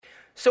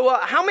So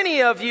how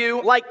many of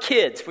you like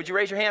kids? Would you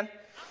raise your hand?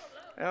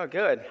 Oh,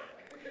 good.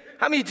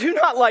 How many do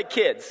not like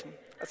kids?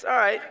 That's all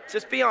right.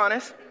 Just be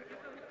honest.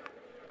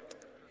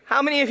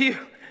 How many of you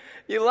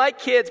like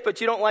kids,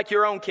 but you don't like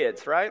your own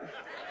kids, right?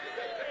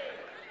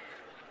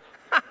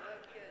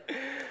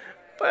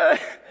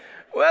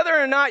 Whether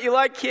or not you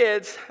like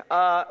kids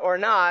or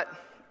not,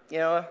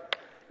 you're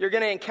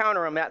going to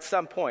encounter them at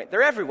some point.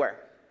 They're everywhere.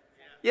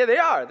 Yeah, they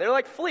are. They're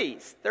like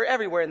fleas. They're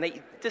everywhere, and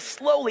they just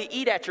slowly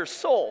eat at your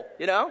soul,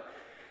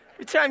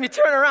 Every time you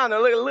turn around, they're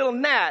like little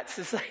gnats.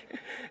 It's like,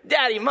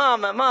 daddy,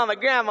 mama,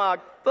 grandma,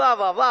 blah,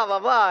 blah, blah, blah,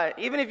 blah.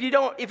 Even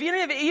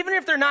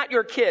if they're not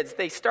your kids,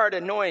 they start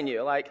annoying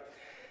you. Like,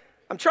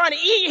 I'm trying to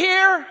eat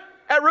here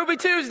at Ruby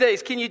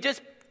Tuesdays. Can you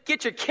just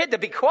get your kid to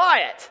be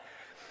quiet?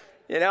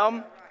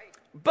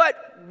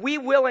 But we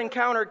will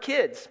encounter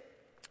kids,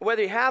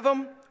 whether you have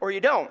them or you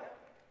don't.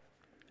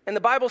 And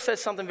the Bible says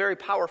something very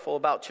powerful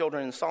about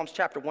children in Psalms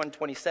chapter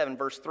 127,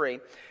 verse 3. You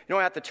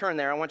don't have to turn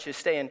there. I want you to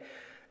stay in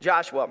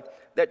Joshua.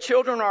 That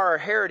children are our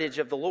heritage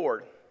of the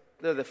Lord.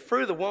 The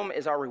fruit of the womb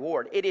is our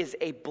reward. It is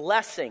a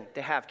blessing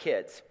to have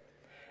kids.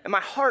 And my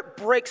heart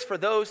breaks for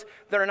those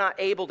that are not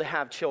able to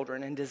have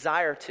children and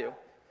desire to.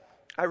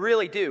 I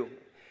really do.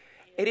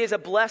 It is a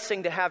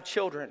blessing to have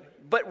children.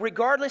 But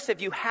regardless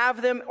if you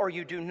have them or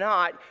you do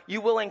not,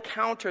 you will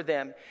encounter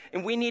them.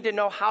 And we need to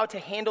know how to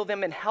handle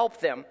them and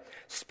help them,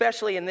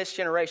 especially in this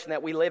generation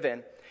that we live in.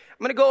 I'm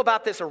going to go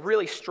about this a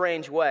really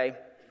strange way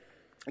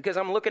because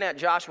I'm looking at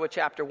Joshua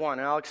chapter 1,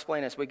 and I'll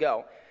explain as we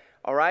go.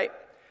 All right?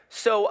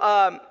 So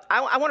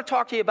I want to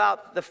talk to you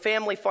about the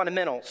family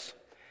fundamentals.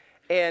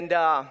 And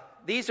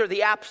these are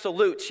the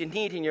absolutes you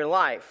need in your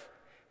life.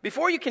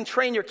 Before you can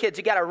train your kids,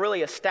 you got to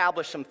really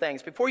establish some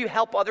things. Before you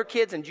help other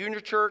kids in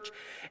junior church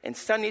and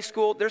Sunday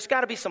school, there's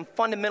got to be some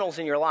fundamentals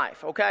in your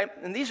life, okay?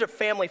 And these are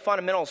family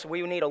fundamentals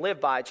we need to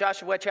live by.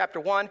 Joshua chapter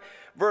 1,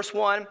 verse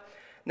 1.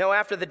 Now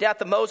after the death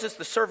of Moses,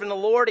 the servant of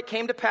the Lord, it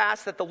came to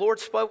pass that the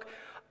Lord spoke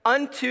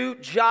unto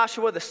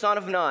Joshua the son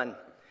of Nun.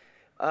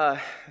 And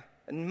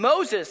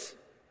Moses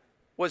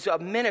was a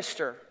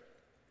minister.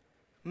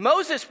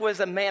 Moses was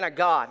a man of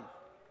God.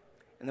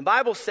 And the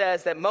Bible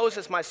says that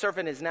Moses, my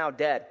servant, is now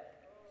dead.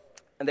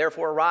 And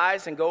therefore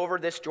arise and go over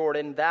this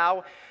Jordan,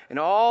 thou and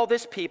all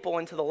this people,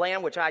 into the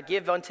land which I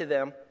give unto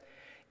them,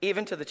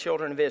 even to the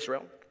children of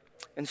Israel.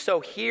 And so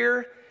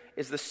here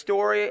is the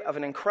story of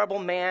an incredible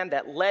man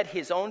that led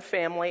his own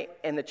family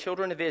and the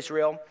children of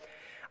Israel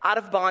out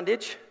of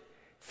bondage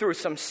through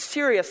some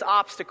serious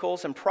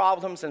obstacles and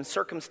problems and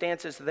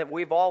circumstances that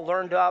we've all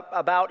learned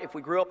about if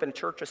we grew up in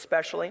church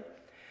especially.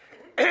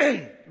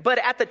 But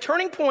at the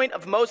turning point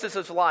of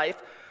Moses' life,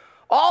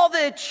 all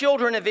the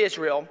children of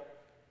Israel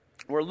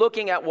were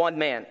looking at one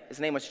man. His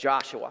name was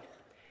Joshua.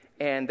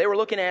 And they were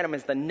looking at him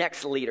as the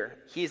next leader.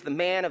 He's the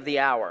man of the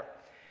hour.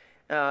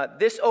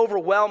 This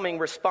overwhelming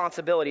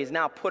responsibility is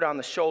now put on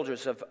the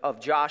shoulders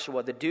of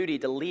Joshua, the duty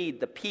to lead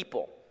the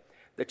people,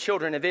 the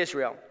children of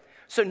Israel.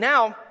 So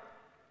now,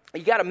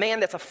 you got a man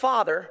that's a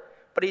father,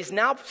 but he's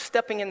now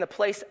stepping in the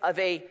place of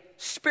a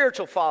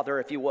spiritual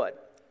father, if you would.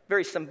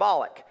 Very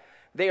symbolic.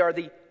 They are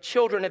the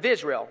children of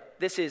Israel.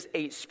 This is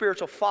a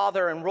spiritual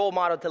father and role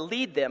model to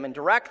lead them and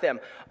direct them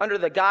under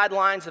the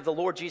guidelines of the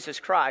Lord Jesus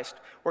Christ,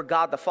 or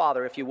God the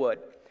Father, if you would.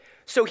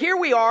 So here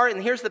we are,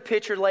 and here's the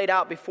picture laid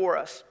out before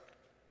us.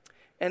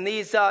 And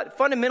these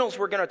fundamentals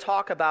we're going to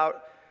talk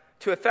about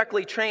to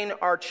effectively train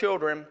our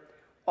children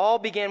all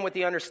begin with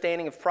the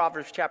understanding of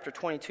Proverbs chapter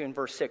 22 and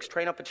verse 6.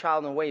 Train up a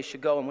child in the way he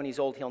should go, and when he's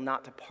old, he'll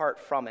not depart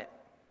from it.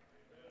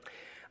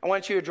 I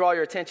want you to draw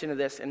your attention to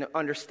this and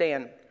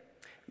understand.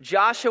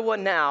 Joshua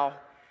now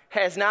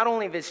has not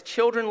only his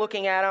children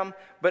looking at him,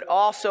 but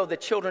also the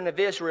children of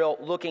Israel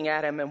looking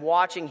at him and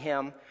watching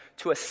him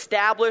to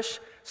establish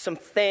some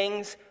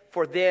things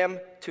for them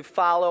to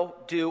follow,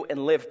 do,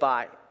 and live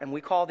by. And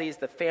we call these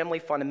the family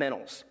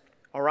fundamentals.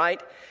 All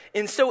right?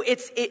 And so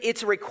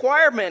it's a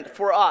requirement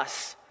for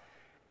us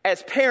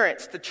as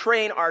parents to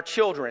train our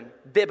children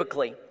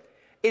biblically.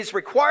 It's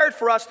required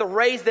for us to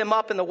raise them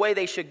up in the way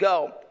they should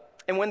go.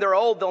 And when they're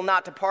old, they'll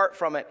not depart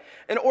from it.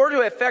 In order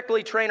to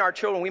effectively train our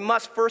children, we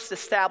must first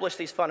establish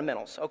these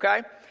fundamentals,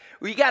 okay?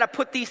 We got to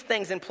put these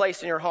things in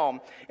place in your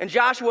home. And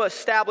Joshua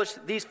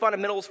established these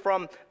fundamentals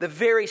from the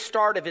very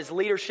start of his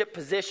leadership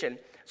position.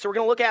 So we're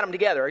going to look at them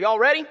together. Are y'all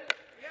ready?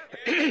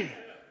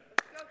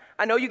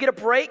 I know you get a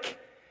break,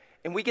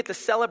 and we get to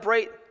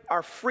celebrate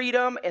our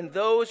freedom, and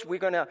those we're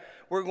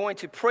going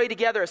to pray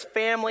together as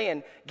family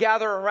and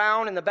gather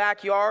around in the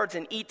backyards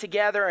and eat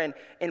together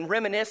and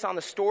reminisce on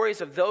the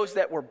stories of those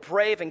that were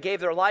brave and gave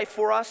their life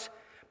for us.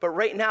 But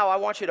right now, I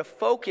want you to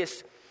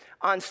focus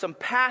on some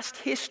past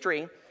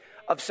history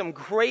of some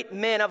great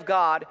men of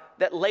God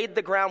that laid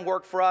the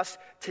groundwork for us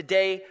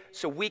today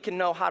so we can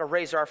know how to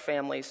raise our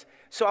families.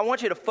 So I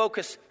want you to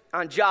focus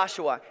on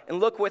Joshua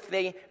and look with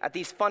me at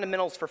these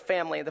fundamentals for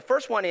family. The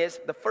first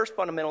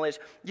fundamental is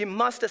you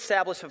must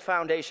establish a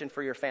foundation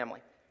for your family.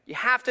 You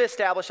have to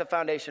establish a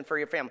foundation for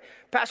your family.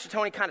 Pastor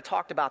Tony kind of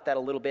talked about that a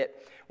little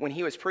bit when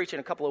he was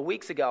preaching a couple of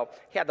weeks ago.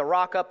 He had the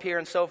rock up here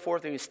and so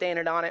forth, and he was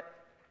standing on it.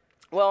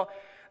 Well,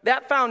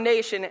 that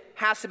foundation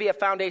has to be a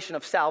foundation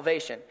of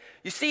salvation.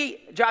 You see,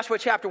 Joshua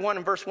chapter 1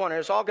 and verse 1, and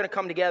it's all going to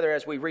come together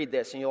as we read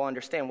this, and you'll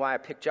understand why I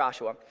picked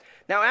Joshua.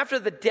 Now, after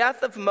the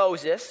death of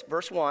Moses,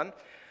 verse 1,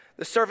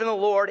 the servant of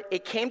the Lord,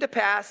 it came to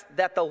pass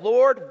that the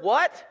Lord,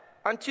 what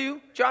unto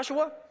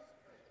Joshua?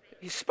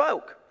 He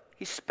spoke.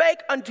 He spake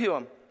unto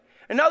him.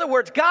 In other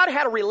words, God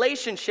had a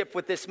relationship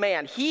with this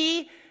man.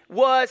 He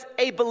was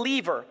a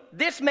believer.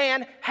 This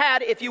man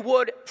had, if you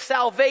would,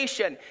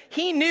 salvation.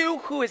 He knew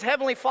who his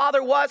heavenly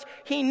Father was.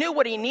 He knew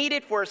what he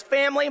needed for his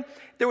family.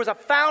 There was a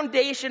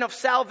foundation of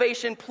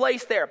salvation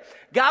placed there.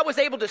 God was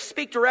able to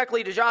speak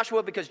directly to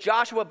Joshua because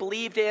Joshua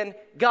believed in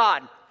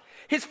God.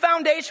 His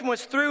foundation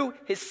was through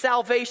his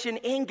salvation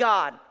in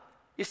God.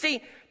 You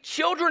see,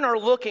 children are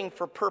looking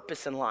for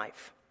purpose in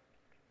life.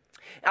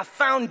 A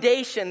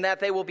foundation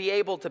that they will be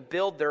able to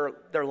build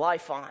their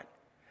life on.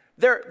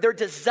 They're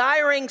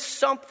desiring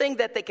something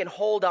that they can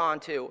hold on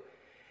to.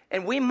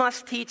 And we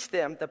must teach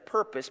them the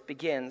purpose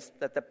begins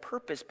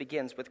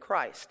with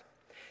Christ.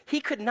 He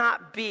could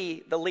not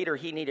be the leader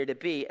he needed to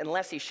be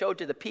unless he showed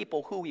to the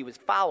people who he was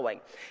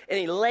following. And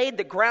he laid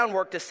the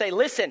groundwork to say,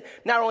 listen,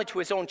 not only to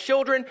his own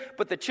children,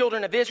 but the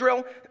children of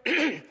Israel,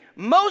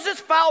 Moses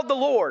followed the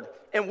Lord,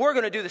 and we're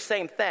going to do the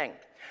same thing.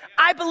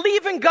 I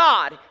believe in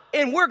God,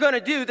 and we're going to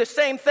do the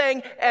same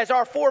thing as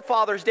our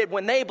forefathers did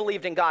when they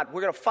believed in God.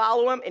 We're going to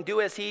follow him and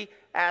do as he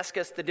asked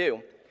us to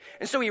do.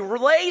 And so he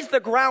lays the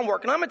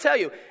groundwork. And I'm going to tell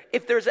you,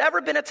 if there's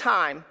ever been a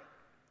time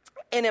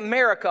in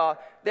America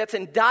that's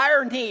in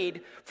dire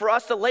need for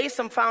us to lay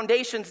some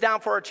foundations down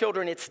for our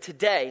children, it's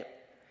today.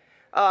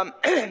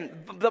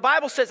 The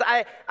Bible says,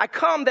 I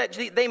come that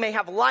they may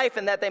have life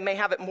and that they may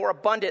have it more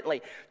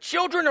abundantly.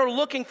 Children are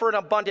looking for an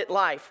abundant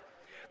life.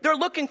 They're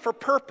looking for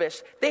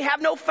purpose. They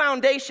have no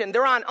foundation.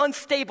 They're on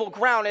unstable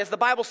ground. As the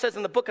Bible says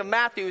in the book of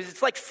Matthew,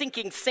 it's like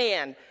sinking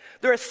sand.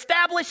 They're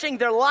establishing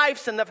their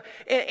lives and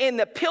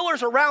the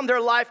pillars around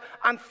their life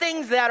on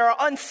things that are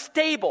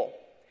unstable.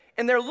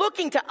 And they're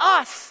looking to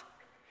us.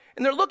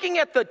 And they're looking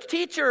at the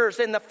teachers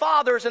and the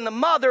fathers and the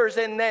mothers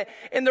and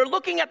they're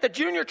looking at the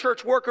junior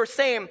church workers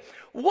saying,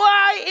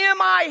 why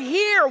am I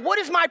here? What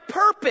is my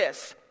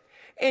purpose?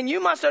 And you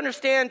must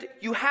understand,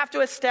 you have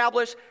to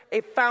establish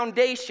a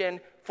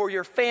foundation for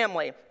your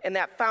family. And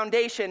that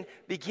foundation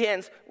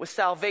begins with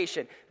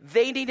salvation.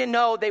 They need to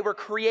know they were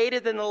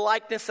created in the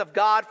likeness of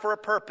God for a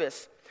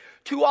purpose.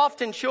 Too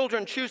often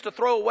children choose to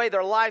throw away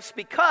their lives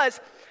because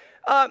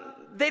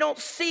they don't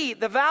see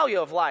the value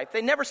of life.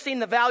 They never seen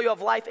the value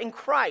of life in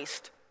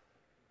Christ.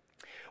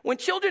 When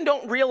children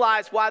don't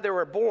realize why they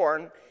were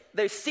born,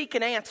 they seek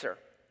an answer.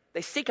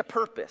 They seek a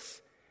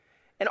purpose.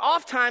 And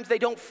oftentimes they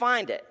don't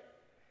find it.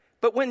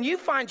 But when you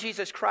find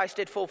Jesus Christ,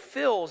 it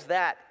fulfills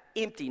that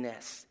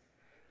emptiness.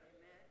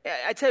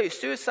 I tell you,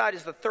 suicide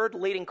is the third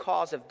leading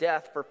cause of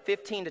death for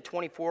 15 to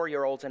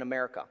 24-year-olds in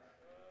America.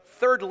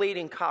 Third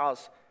leading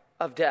cause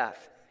of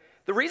death.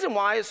 The reason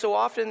why is so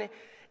often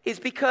is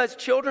because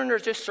children are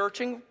just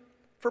searching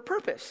for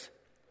purpose.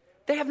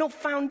 They have no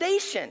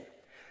foundation.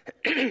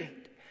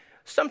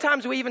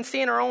 Sometimes we even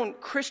see in our own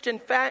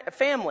Christian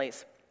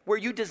families where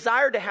you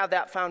desire to have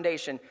that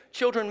foundation,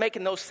 children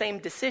making those same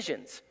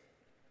decisions.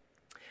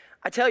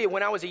 I tell you,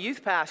 when I was a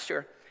youth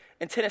pastor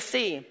in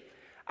Tennessee,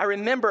 I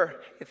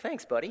remember,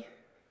 thanks, buddy.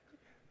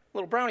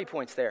 Little brownie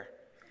points there.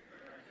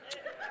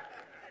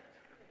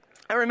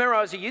 I remember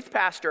I was a youth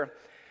pastor.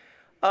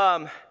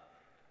 I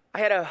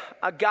had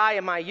a guy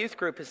in my youth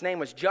group. His name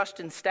was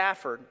Justin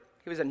Stafford.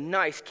 He was a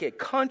nice kid.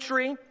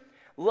 Country,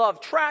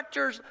 loved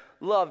tractors,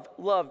 loved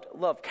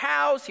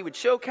cows. He would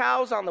show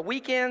cows on the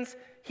weekends.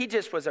 He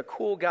just was a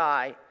cool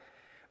guy.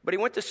 But he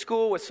went to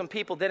school with some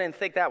people that didn't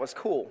think that was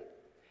cool.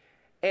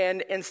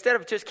 And instead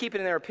of just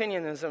keeping their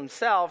opinions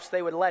themselves,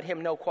 they would let him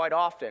know quite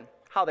often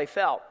how they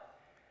felt.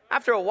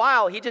 After a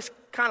while, he just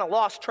kind of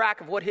lost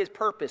track of what his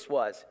purpose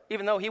was,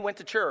 even though he went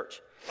to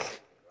church.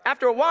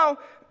 After a while,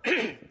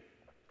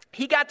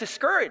 he got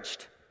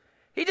discouraged.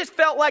 He just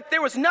felt like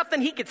there was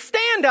nothing he could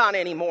stand on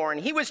anymore, and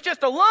he was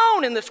just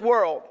alone in this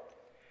world.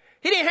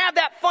 He didn't have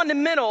that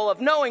fundamental of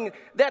knowing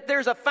that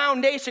there's a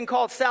foundation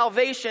called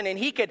salvation, and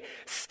he could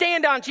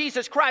stand on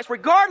Jesus Christ,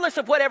 regardless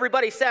of what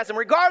everybody says, and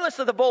regardless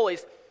of the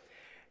bullies.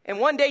 And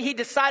one day he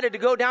decided to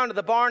go down to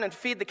the barn and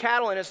feed the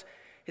cattle, and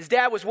his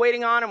dad was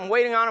waiting on him,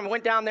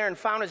 went down there and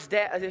found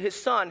his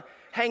son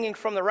hanging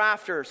from the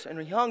rafters, and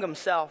he hung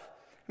himself.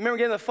 I remember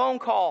getting the phone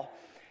call,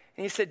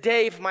 and he said,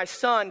 Dave, my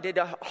son did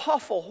an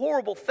awful,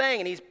 horrible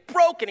thing, and he's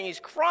broken, and he's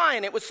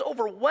crying. It was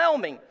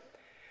overwhelming.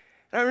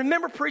 And I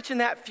remember preaching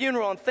that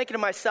funeral and thinking to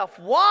myself,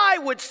 why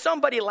would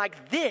somebody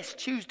like this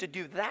choose to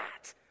do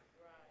that?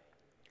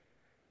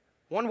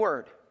 One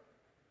word,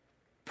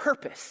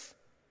 purpose.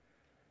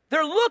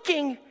 They're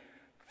looking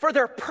for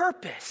their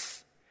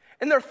purpose.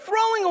 And they're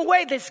throwing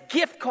away this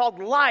gift called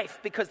life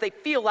because they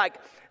feel like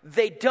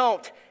they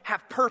don't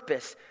have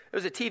purpose.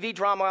 There's a TV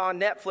drama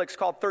on Netflix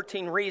called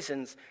 13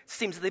 Reasons. It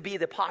seems to be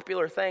the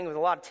popular thing with a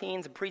lot of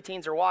teens and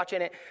preteens are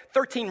watching it.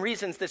 13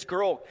 Reasons this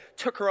girl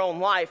took her own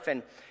life,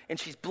 and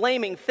she's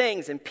blaming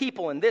things and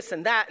people and this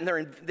and that,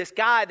 and this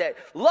guy that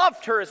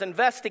loved her is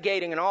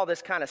investigating and all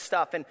this kind of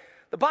stuff. And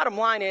the bottom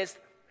line is,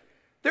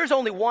 there's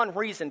only one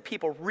reason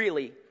people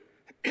really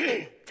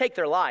take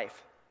their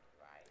life: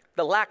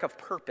 the lack of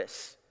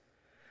purpose.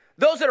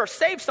 Those that are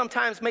saved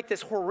sometimes make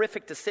this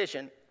horrific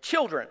decision.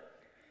 Children.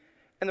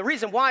 And the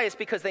reason why is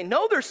because they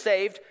know they're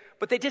saved,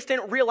 but they just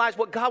didn't realize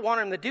what God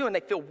wanted them to do, and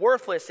they feel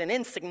worthless and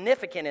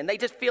insignificant, and they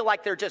just feel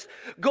like they're just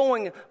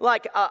going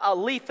like a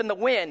leaf in the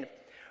wind.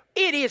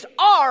 It is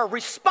our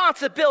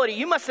responsibility.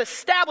 You must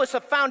establish a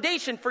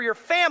foundation for your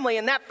family,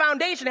 and that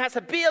foundation has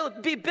to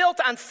be built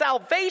on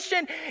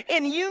salvation,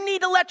 and you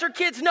need to let your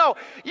kids know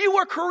you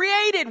were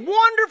created,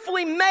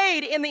 wonderfully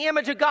made in the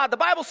image of God. The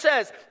Bible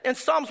says in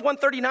Psalms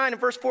 139 and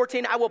verse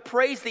 14, I will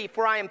praise thee,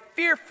 for I am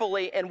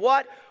fearfully and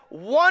what?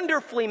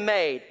 Wonderfully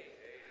made.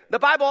 The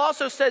Bible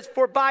also says,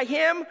 for by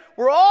him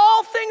were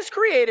all things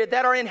created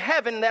that are in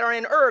heaven, that are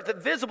in earth,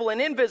 visible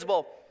and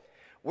invisible,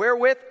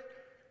 wherewith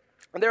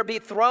there be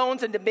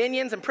thrones and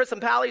dominions and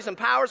principalities and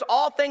powers.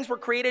 All things were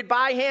created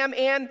by him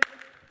and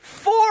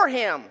for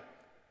him.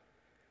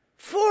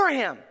 For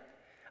him.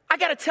 I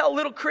got to tell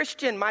little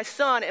Christian, my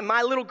son, and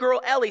my little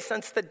girl Ellie,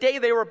 since the day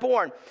they were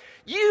born,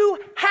 you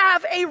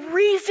have a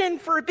reason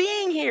for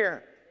being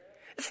here.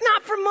 It's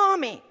not for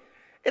mommy.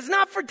 It's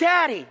not for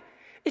daddy.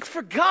 It's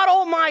for God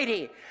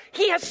Almighty.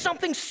 He has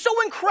something so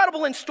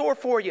incredible in store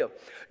for you.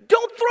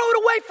 Don't throw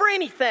it away for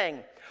anything.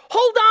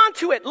 Hold on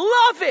to it.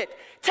 Love it.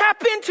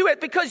 Tap into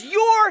it, because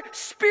your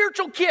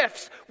spiritual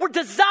gifts were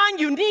designed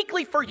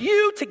uniquely for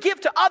you to give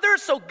to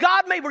others so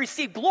God may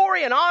receive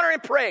glory and honor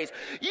and praise.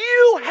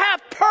 You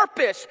have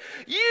purpose.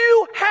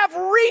 You have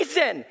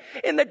reason.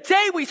 In the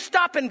day we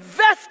stop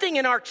investing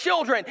in our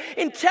children,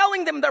 in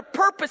telling them their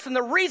purpose and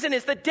the reason,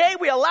 is the day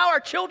we allow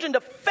our children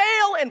to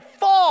fail and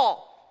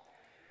fall.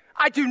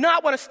 I do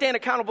not want to stand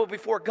accountable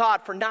before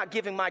God for not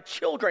giving my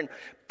children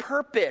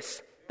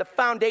purpose, the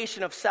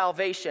foundation of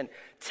salvation.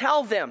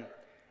 Tell them,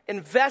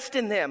 invest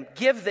in them,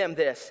 give them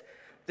this.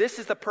 This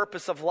is the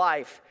purpose of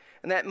life,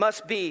 and that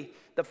must be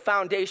the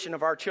foundation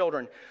of our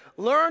children.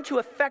 Learn to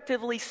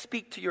effectively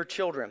speak to your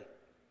children.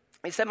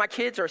 He said, my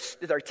kids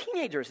are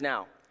teenagers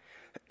now.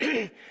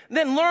 Then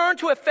learn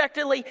to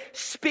effectively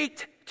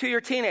speak to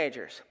your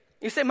teenagers.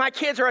 You say, my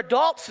kids are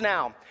adults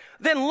now.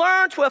 Then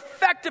learn to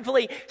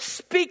effectively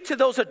speak to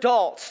those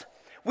adults.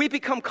 We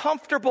become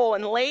comfortable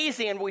and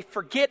lazy, and we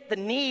forget the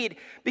need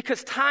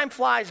because time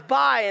flies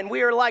by and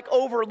we are like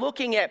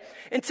overlooking it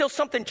until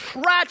something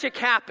tragic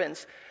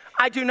happens.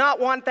 I do not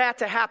want that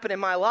to happen in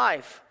my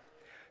life.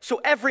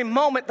 So every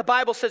moment, the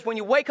Bible says, when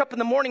you wake up in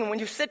the morning and when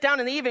you sit down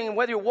in the evening, and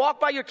whether you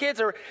walk by your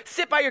kids or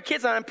sit by your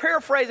kids, and I'm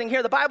paraphrasing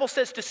here, the Bible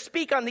says to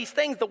speak on these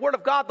things, the word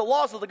of God, the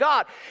laws of the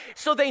God,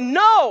 so they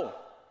know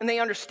and they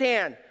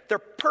understand their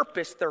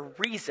purpose, their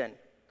reason.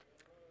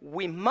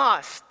 We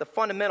must, the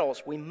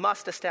fundamentals, we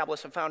must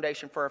establish a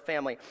foundation for our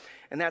family.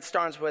 And that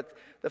starts with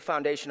the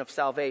foundation of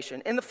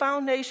salvation and the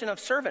foundation of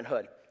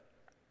servanthood.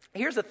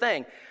 Here's the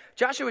thing.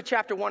 Joshua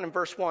chapter 1 and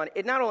verse 1,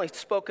 it not only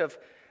spoke of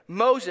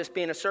Moses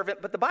being a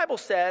servant, but the Bible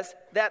says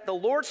that the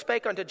Lord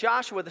spake unto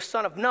Joshua, the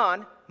son of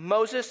Nun,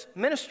 Moses'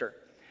 minister.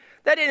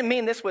 That didn't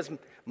mean this was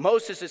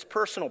Moses'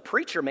 personal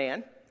preacher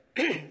man.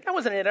 That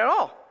wasn't it at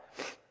all.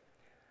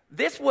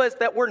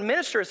 That word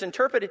minister is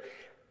interpreted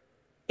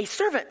a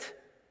servant.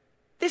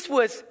 This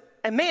was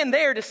a man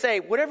there to say,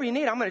 whatever you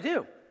need, I'm going to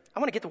do. I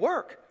want to get to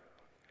work.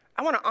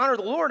 I want to honor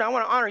the Lord. I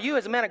want to honor you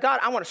as a man of God.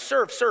 I want to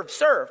serve.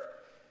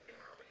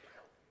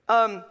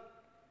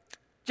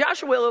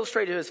 Joshua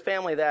illustrated to his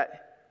family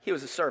that he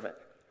was a servant.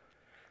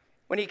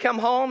 When he come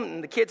home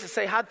and the kids would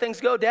say, how'd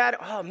things go, Dad?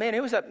 Oh, man,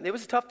 it was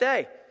a tough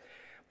day.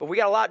 But we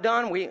got a lot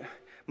done.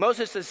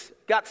 Moses has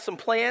got some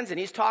plans, and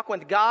he's talking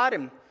with God.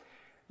 And,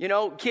 you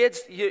know, kids,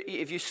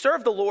 if you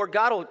serve the Lord,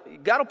 God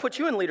will put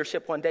you in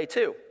leadership one day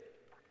too.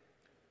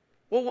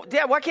 Well,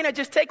 Dad, why can't I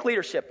just take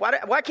leadership?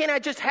 Why can't I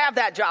just have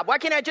that job? Why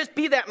can't I just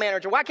be that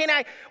manager? Why can't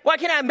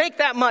I make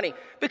that money?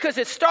 Because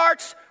it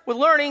starts with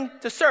learning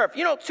to serve.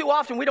 You know, too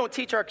often we don't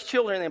teach our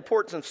children the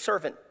importance of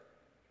servant.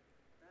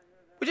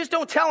 We just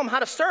don't tell them how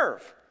to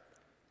serve.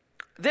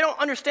 They don't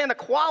understand the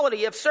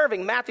quality of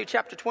serving. Matthew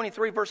chapter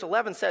 23, verse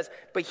 11 says,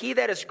 but he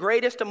that is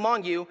greatest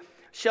among you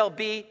shall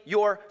be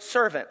your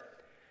servant.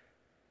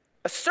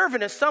 A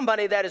servant is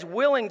somebody that is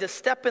willing to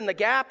step in the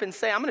gap and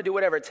say, I'm going to do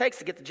whatever it takes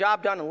to get the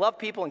job done and love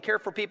people and care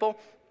for people.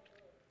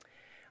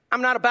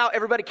 I'm not about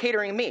everybody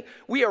catering to me.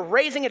 We are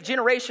raising a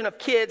generation of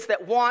kids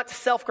that want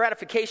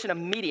self-gratification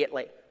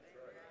immediately.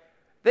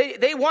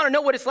 They want to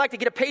know what it's like to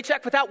get a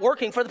paycheck without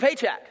working for the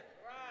paycheck.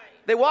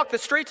 They walk the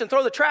streets and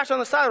throw the trash on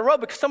the side of the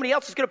road because somebody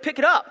else is going to pick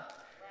it up.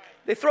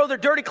 They throw their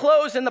dirty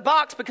clothes in the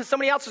box because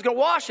somebody else is going to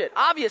wash it.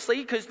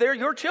 Obviously, because they're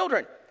your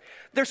children.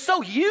 They're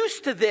so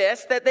used to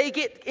this that they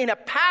get in a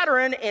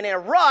pattern and in a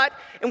rut,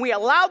 and we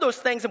allow those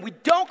things, and we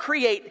don't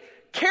create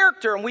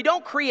character, and we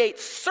don't create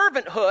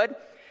servanthood,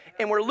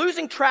 and we're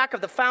losing track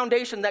of the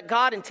foundation that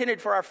God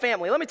intended for our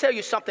family. Let me tell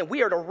you something.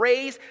 We are to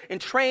raise and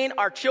train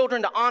our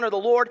children to honor the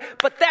Lord,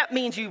 but that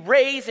means you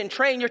raise and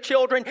train your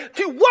children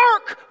to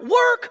work.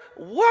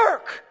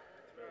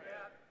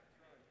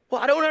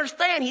 Well, I don't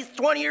understand. He's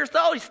 20 years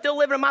old. He's still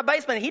living in my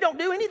basement, and he don't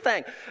do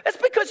anything. That's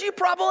because you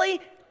probably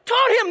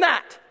taught him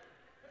that.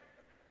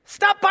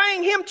 Stop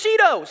buying him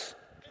Cheetos.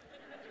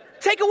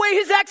 Take away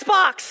his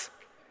Xbox.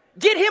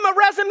 Get him a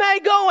resume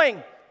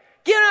going.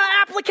 Get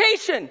an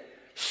application.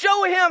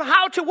 Show him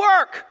how to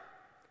work.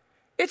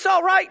 It's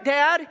all right,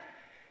 Dad,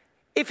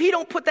 if he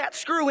don't put that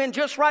screw in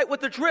just right with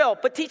the drill,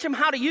 but teach him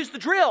how to use the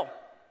drill.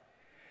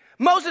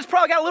 Moses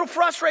probably got a little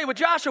frustrated with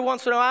Joshua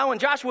once in a while when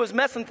Joshua was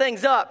messing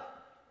things up.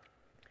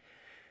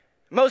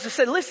 Moses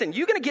said, listen,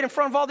 you're going to get in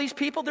front of all these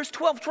people? There's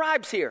 12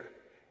 tribes here.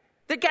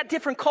 They've got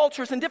different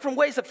cultures and different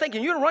ways of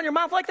thinking. You're going to run your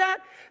mouth like that?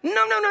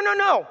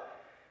 No.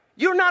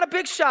 You're not a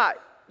big shot.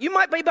 You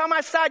might be by my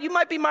side. You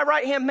might be my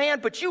right-hand man,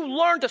 but you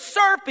learn to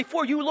serve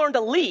before you learn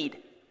to lead.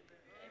 Amen.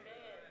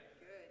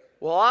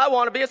 Well, I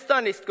want to be a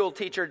Sunday school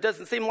teacher. It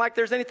doesn't seem like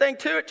there's anything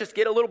to it. Just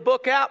get a little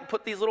book out and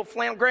put these little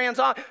flannel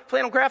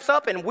graphs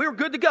up, and we're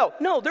good to go.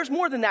 No, there's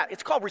more than that.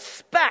 It's called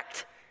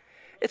respect.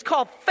 It's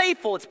called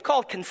faithful. It's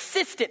called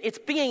consistent. It's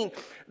being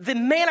the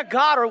man of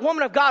God or a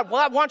woman of God.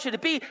 Well, I want you to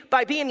be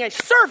by being a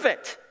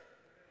servant.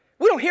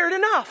 We don't hear it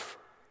enough.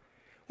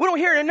 We don't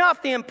hear it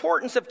enough, the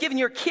importance of giving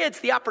your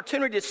kids the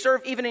opportunity to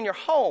serve even in your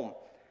home.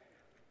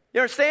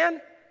 You understand?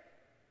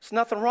 There's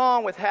nothing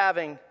wrong with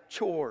having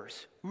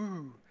chores.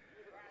 Ooh.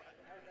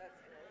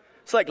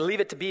 It's like Leave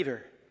It to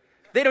Beaver.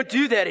 They don't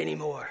do that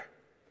anymore.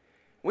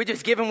 We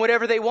just give them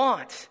whatever they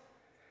want.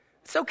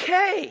 It's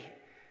okay.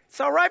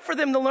 It's all right for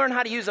them to learn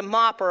how to use a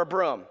mop or a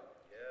broom.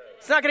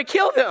 It's not going to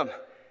kill them.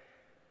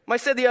 I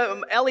said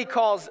Ellie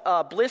calls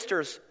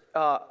blisters,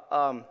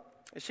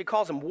 she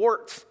calls them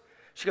warts.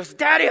 She goes,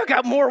 Daddy, I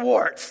got more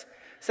warts.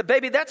 I said,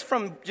 baby, that's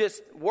from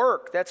just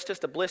work. That's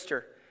just a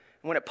blister.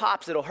 And when it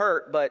pops, it'll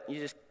hurt, but you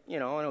just,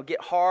 it'll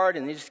get hard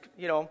and you just,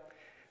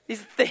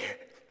 these things.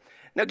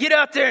 Now get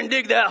out there and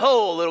dig that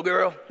hole, little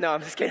girl. No,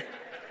 I'm just kidding.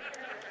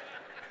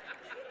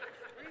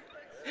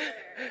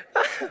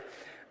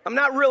 I'm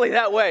not really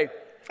that way.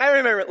 I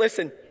remember,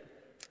 listen,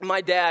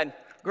 my dad,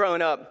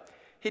 growing up,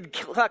 he'd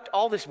collect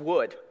all this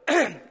wood.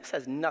 This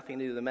has nothing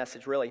to do with the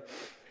message, really.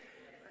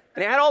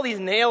 And it had all these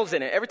nails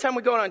in it. Every time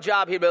we go on a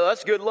job, he'd be like,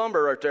 that's good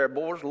lumber right there,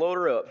 boys, load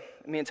her up.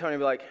 And me and Tony would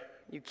be like,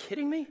 you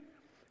kidding me?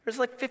 There's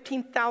like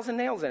 15,000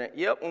 nails in it.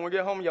 Yep, when we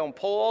get home, you're going to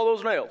pull all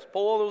those nails.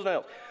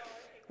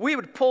 We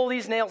would pull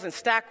these nails and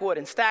stack wood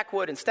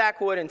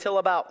until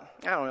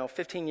about,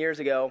 15 years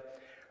ago,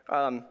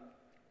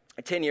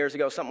 10 years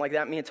ago, something like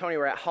that. Me and Tony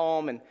were at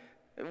home, and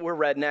we're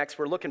rednecks.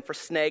 We're looking for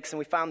snakes, and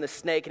we found this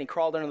snake, and he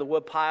crawled under the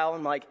wood pile.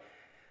 I'm like,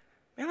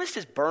 man, let's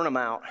just burn him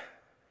out.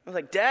 I was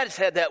like, Dad's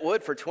had that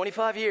wood for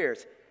 25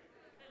 years,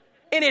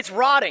 and it's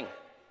rotting.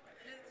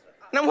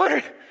 And I'm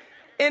wondering,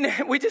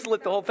 and we just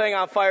lit the whole thing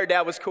on fire.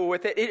 Dad was cool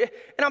with it.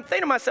 And I'm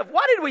thinking to myself,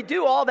 why did we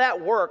do all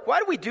that work? Why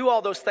did we do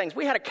all those things?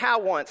 We had a cow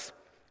once.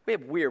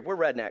 We're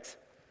rednecks.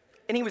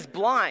 And he was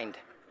blind.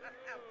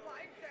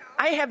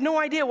 I have no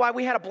idea why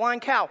we had a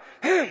blind cow.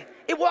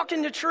 It walked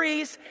into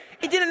trees.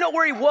 It didn't know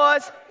where he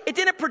was. It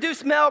didn't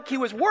produce milk. He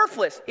was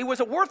worthless. He was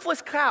a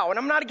worthless cow. And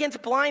I'm not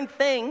against blind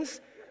things,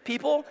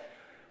 people.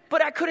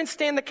 But I couldn't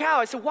stand the cow.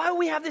 I said, why do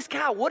we have this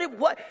cow?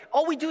 What?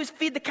 All we do is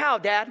feed the cow,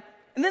 Dad.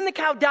 And then the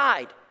cow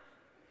died.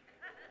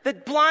 The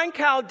blind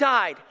cow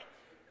died.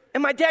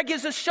 And my dad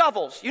gives us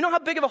shovels. You know how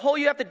big of a hole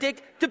you have to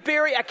dig to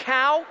bury a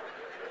cow?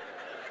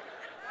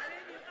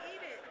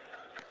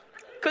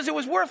 Because it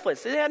was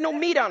worthless. It had no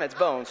meat on its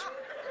bones.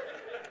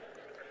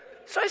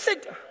 So I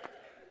said,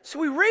 so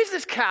we raise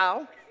this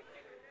cow,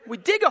 we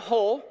dig a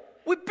hole,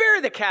 we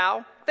bury the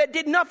cow. That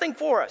did nothing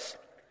for us.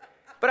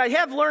 But I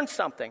have learned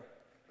something.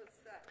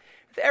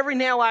 With every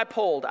nail I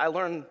pulled, I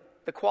learned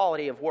the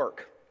quality of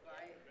work.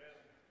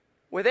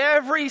 With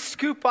every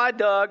scoop I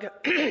dug,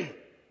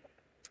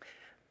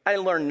 I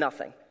learned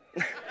nothing.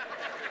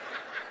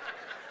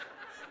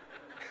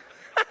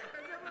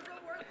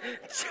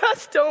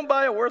 Just don't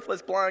buy a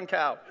worthless blind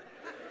cow.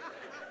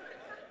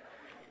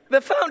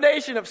 The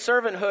foundation of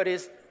servanthood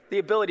is the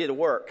ability to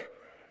work.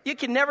 You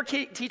can never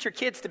teach your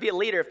kids to be a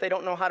leader if they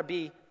don't know how to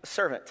be a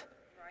servant.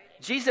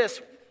 Right.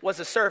 Jesus was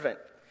a servant.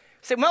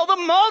 He said, well, the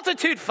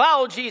multitude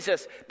followed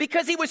Jesus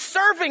because he was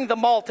serving the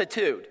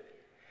multitude.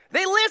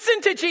 They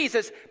listened to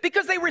Jesus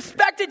because they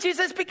respected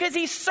Jesus because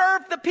he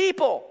served the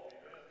people.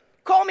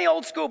 Call me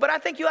old school, but I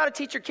think you ought to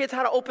teach your kids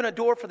how to open a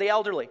door for the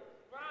elderly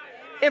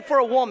and for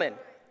a woman.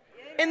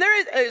 And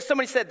there is,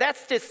 somebody said,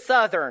 that's just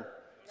Southern.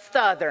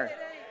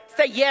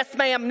 Say yes,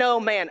 ma'am, no,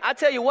 man. I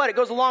tell you what, it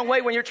goes a long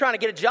way when you're trying to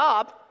get a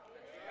job.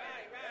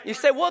 You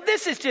say, well,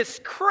 this is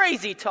just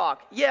crazy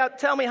talk. Yeah,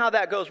 tell me how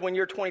that goes when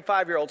you're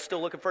 25-year-old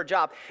still looking for a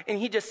job. And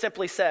he just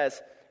simply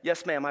says,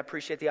 yes, ma'am, I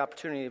appreciate the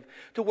opportunity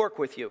to work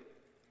with you.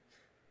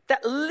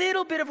 That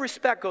little bit of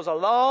respect goes a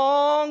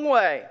long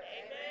way.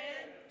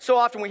 Amen. So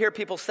often we hear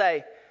people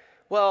say,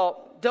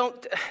 well,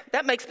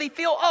 that makes me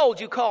feel old,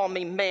 you call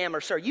me ma'am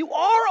or sir. You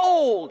are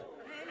old.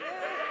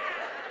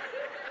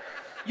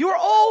 You're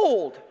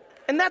old,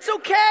 and that's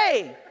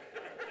okay.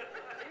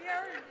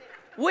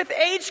 With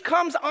age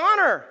comes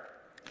honor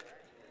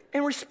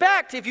and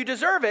respect if you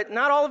deserve it.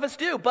 Not all of us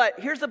do, but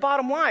here's the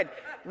bottom line.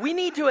 We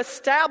need to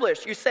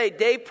establish, you say,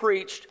 Dave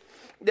preached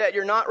that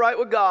you're not right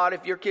with God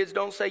if your kids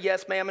don't say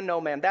yes, ma'am, and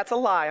no, ma'am. That's a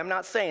lie. I'm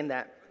not saying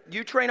that.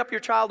 You train up your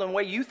child in the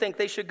way you think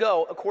they should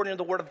go according to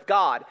the Word of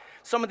God.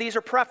 Some of these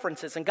are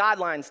preferences and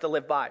guidelines to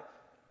live by.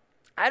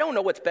 I don't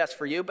know what's best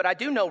for you, but I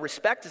do know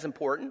respect is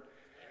important.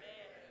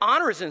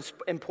 Honor is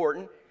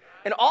important.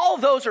 And all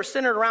of those are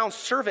centered around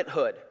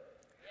servanthood.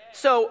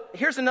 So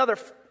here's another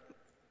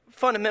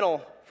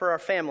fundamental for our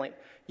family.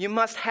 You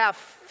must have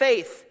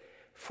faith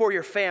for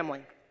your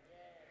family.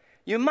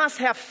 You must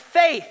have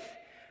faith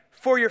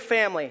for your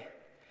family.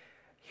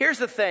 Here's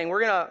the thing.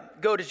 We're going to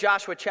go to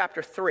Joshua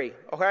chapter 3,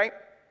 okay?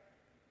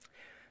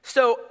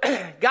 So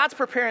God's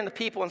preparing the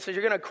people and says,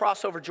 you're going to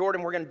cross over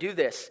Jordan. We're going to do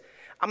this.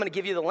 I'm going to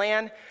give you the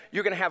land.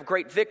 You're going to have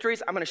great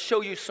victories. I'm going to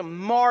show you some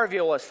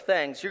marvelous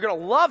things. You're going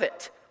to love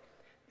it.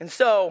 And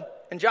so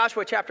in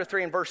Joshua chapter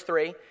 3 and verse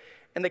 3,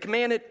 and they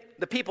commanded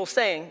the people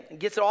saying, and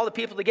gets all the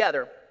people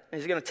together, and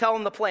he's going to tell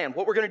them the plan,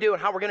 what we're going to do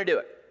and how we're going to do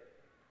it.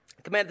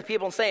 He commanded the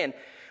people and saying,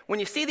 when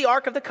you see the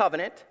Ark of the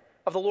Covenant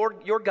of the Lord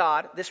your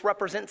God, this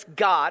represents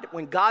God.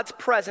 When God's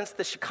presence,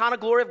 the Shekinah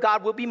glory of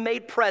God will be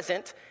made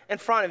present in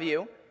front of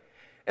you,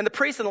 and the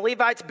priests and the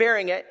Levites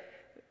bearing it,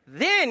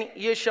 then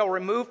you shall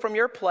remove from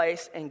your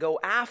place and go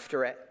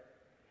after it.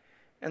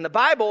 And the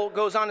Bible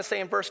goes on to say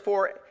in verse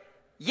 4,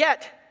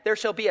 yet there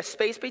shall be a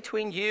space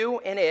between you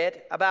and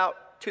it,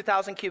 about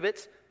 2,000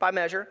 cubits by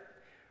measure.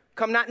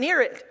 Come not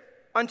near it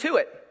unto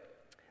it,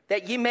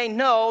 that ye may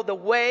know the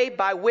way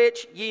by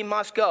which ye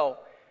must go.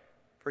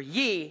 For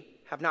ye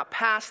have not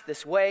passed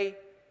this way.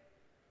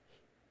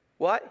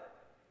 What?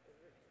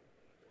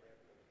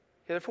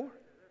 Heretofore?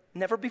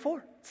 Never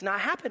before. It's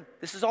not happened.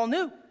 This is all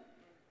new.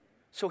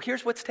 So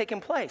here's what's taking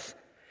place.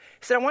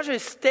 He said, I want you to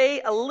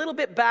stay a little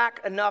bit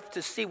back enough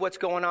to see what's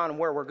going on and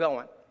where we're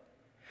going.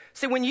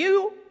 See, when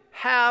you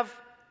have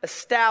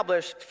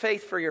established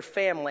faith for your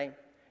family,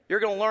 you're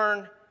going to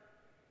learn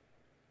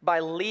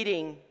by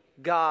leading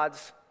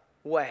God's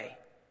way.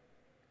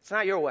 It's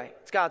not your way.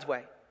 It's God's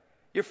way.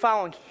 You're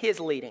following His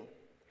leading.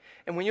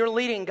 And when you're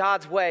leading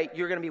God's way,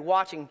 you're going to be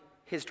watching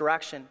His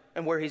direction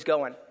and where He's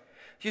going.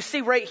 You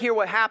see right here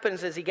what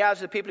happens is He gathers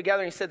the people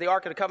together and He said the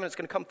Ark of the Covenant is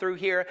going to come through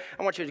here.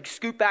 I want you to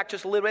scoot back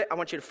just a little bit. I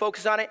want you to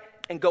focus on it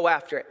and go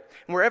after it.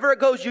 And wherever it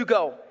goes, you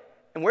go.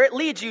 And where it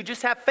leads you,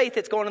 just have faith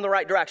it's going in the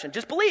right direction.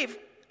 Just believe.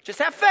 Just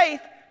have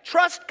faith.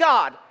 Trust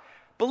God.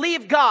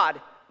 Believe God.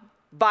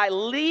 By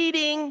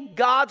leading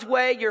God's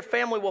way, your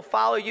family will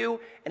follow you,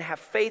 and have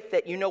faith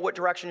that you know what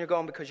direction you're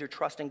going because you're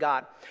trusting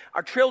God.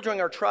 Our children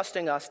are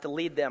trusting us to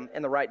lead them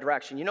in the right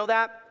direction. You know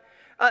that?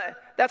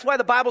 That's why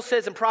the Bible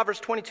says in Proverbs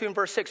 22 and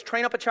verse 6,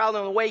 train up a child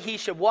in the way he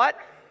should what?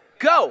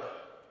 Go.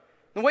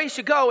 The way he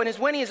should go, and as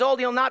when he is old,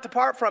 he'll not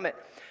depart from it.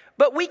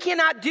 But we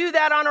cannot do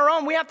that on our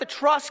own. We have to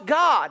trust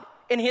God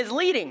in His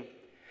leading.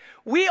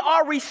 We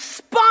are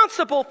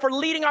responsible for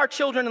leading our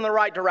children in the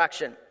right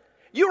direction.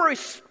 You are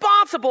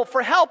responsible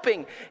for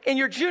helping in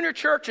your junior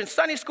church, in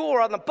Sunday school,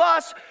 or on the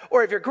bus,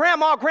 or if your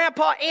grandma,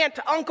 grandpa, aunt,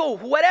 uncle,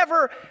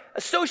 whatever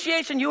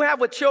association you have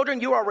with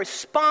children, you are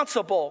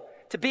responsible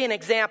to be an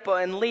example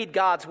and lead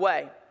God's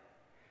way.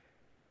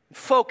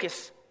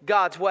 Focus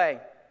God's way.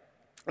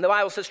 And the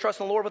Bible says, trust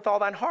in the Lord with all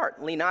thine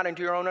heart. Lean not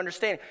into your own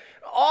understanding.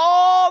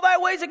 All thy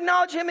ways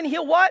acknowledge Him, and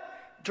He'll what?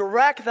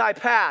 Direct thy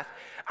path.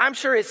 I'm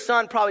sure his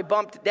son probably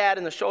bumped Dad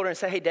in the shoulder and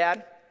said, hey,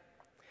 Dad,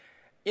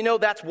 you know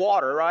that's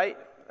water, right?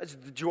 That's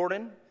the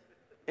Jordan,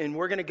 and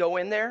we're going to go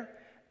in there.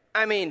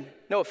 I mean,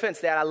 no offense,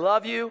 Dad, I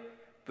love you,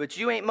 but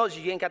you ain't Moses.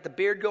 You ain't got the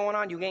beard going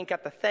on. You ain't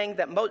got the thing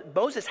that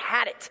Moses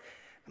had it.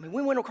 I mean,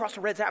 we went across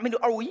the Red Sea. I mean,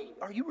 are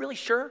you really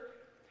sure?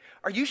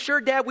 Are you sure,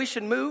 Dad, we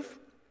should move?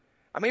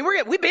 I mean,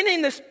 we've been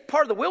in this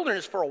part of the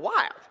wilderness for a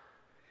while.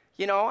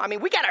 You know, I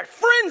mean, we got our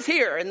friends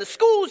here and the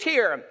schools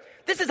here.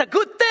 This is a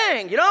good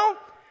thing, you know?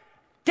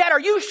 Dad,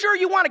 are you sure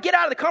you want to get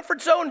out of the comfort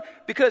zone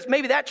because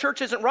maybe that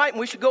church isn't right and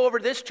we should go over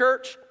to this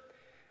church?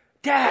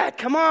 Dad,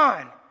 come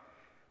on.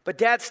 But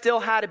Dad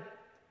still had to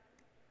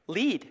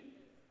lead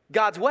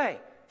God's way.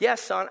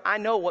 Yes, son, I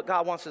know what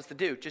God wants us to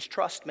do. Just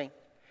trust me.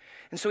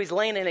 And so He's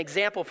laying an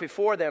example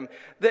before them.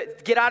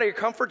 Get out of your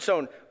comfort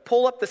zone.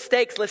 Pull up the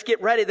stakes. Let's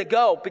get ready to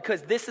go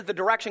because this is the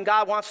direction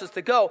God wants us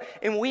to go.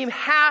 And we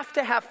have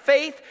to have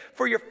faith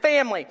for your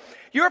family.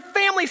 Your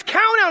family's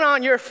counting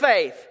on your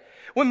faith.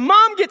 When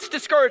mom gets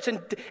discouraged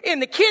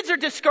and the kids are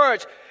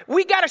discouraged,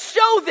 we got to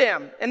show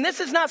them. And this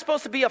is not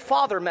supposed to be a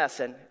father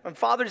messing. And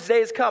Father's Day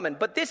is coming.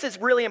 But this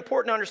is really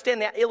important to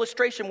understand. That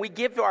illustration we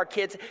give to our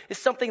kids is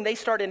something they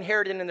start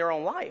inheriting in their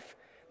own life.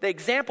 The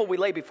example we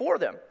lay before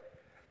them.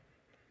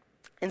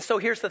 And so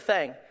here's the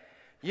thing.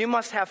 You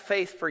must have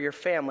faith for your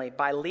family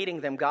by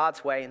leading them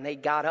God's way. And they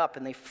got up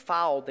and they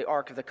followed the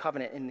Ark of the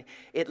Covenant. And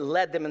it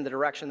led them in the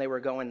direction they were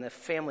going. The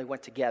family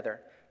went together.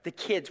 The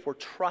kids were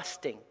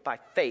trusting by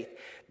faith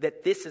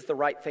that this is the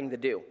right thing to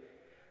do.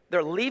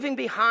 They're leaving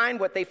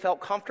behind what they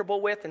felt comfortable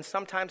with, and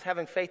sometimes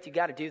having faith, you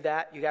got to do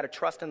that. You got to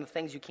trust in the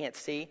things you can't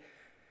see.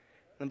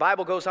 And the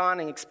Bible goes on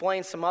and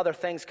explains some other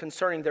things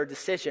concerning their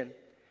decision,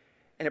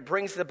 and it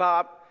brings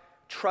about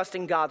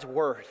trusting God's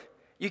word.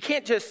 You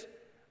just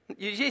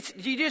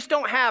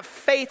don't have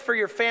faith for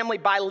your family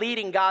by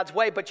leading God's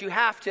way, but you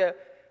have to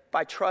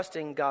by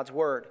trusting God's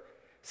word.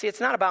 See, it's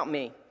not about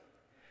me.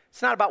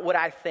 It's not about what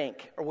I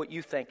think or what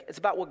you think. It's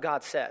about what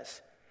God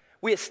says.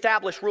 We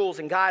establish rules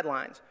and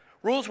guidelines.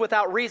 Rules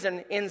without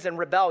reason ends in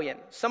rebellion.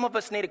 Some of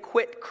us need to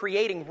quit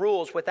creating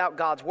rules without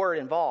God's word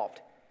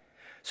involved.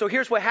 So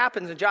here's what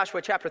happens in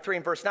Joshua chapter 3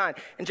 and verse 9.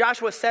 And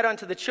Joshua said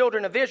unto the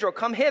children of Israel,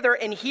 come hither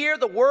and hear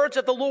the words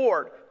of the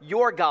Lord,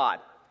 your God.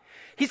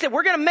 He said,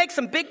 we're going to make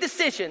some big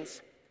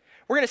decisions.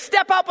 We're going to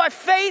step out by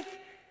faith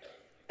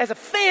as a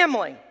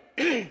family.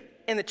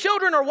 And the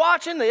children are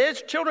watching,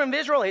 the children of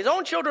Israel, his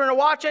own children are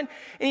watching.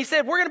 And he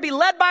said, we're going to be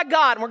led by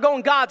God, and we're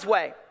going God's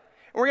way. And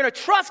we're going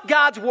to trust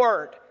God's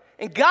word.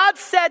 And God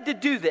said to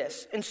do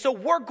this, and so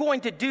we're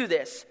going to do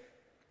this.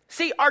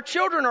 See, our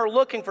children are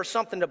looking for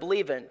something to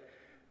believe in.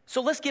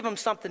 So let's give them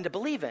something to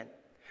believe in.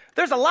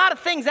 There's a lot of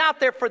things out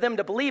there for them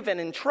to believe in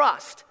and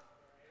trust.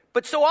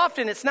 But so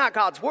often it's not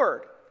God's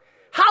word.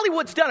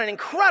 Hollywood's done an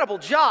incredible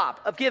job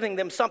of giving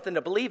them something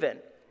to believe in.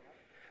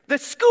 The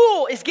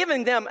school is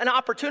giving them an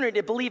opportunity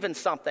to believe in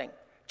something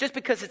just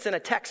because it's in a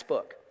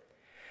textbook.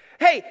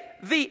 Hey,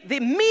 the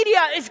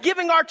media is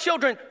giving our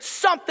children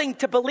something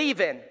to believe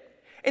in.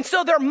 And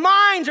so their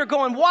minds are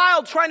going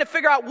wild trying to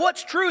figure out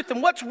what's truth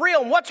and what's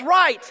real and what's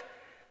right.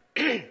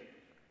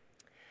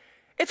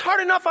 It's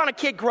hard enough on a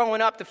kid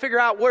growing up to figure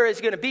out where he's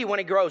going to be when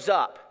he grows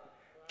up.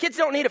 Kids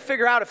don't need to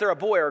figure out if they're a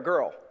boy or a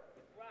girl.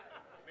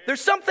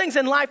 There's some things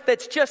in life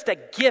that's just a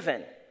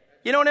given.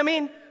 You know what I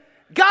mean?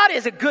 God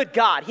is a good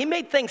God. He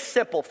made things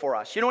simple for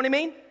us. You know what I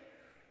mean?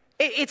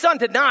 It's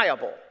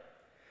undeniable.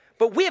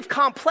 But we have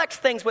complex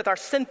things with our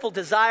sinful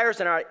desires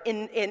and our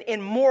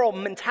immoral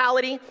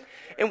mentality.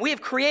 And we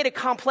have created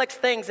complex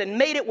things and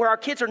made it where our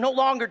kids are no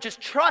longer just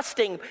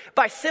trusting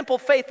by simple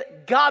faith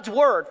God's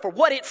word for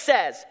what it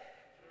says.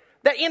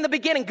 That in the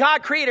beginning,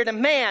 God created a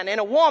man and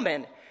a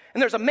woman.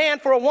 And there's a man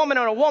for a woman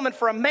and a woman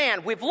for a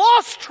man. We've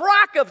lost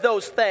track of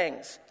those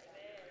things.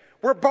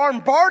 We're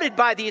bombarded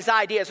by these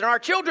ideas. And our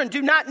children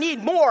do not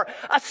need more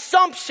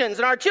assumptions.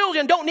 And our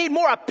children don't need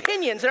more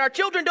opinions. And our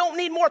children don't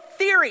need more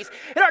theories.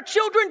 And our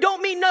children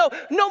don't need no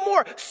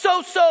more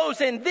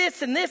so-sos and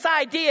this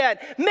idea. And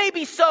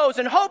maybe so's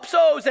and hope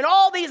so's and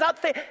all these other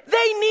things.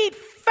 They need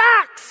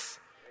facts.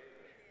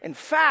 And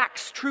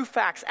facts, true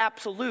facts,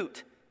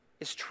 absolute,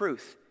 is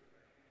truth.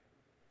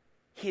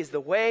 He is the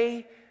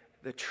way,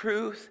 the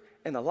truth,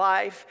 and the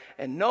life,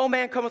 and no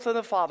man cometh to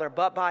the Father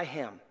but by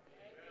him.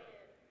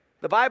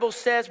 The Bible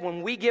says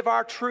when we give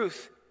our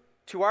truth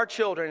to our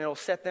children, it'll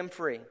set them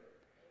free.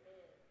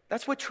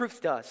 That's what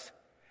truth does.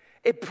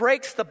 It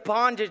breaks the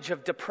bondage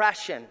of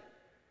depression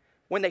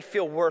when they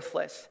feel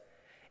worthless.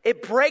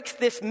 It breaks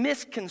this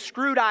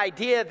misconstrued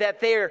idea that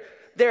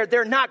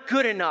they're not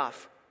good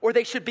enough, or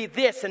they should be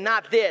this and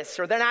not this,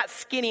 or they're not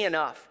skinny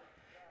enough.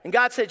 And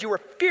God says you were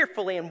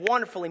fearfully and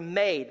wonderfully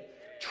made.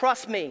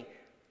 Trust me.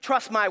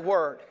 Trust my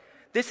word.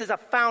 This is a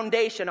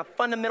foundation, a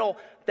fundamental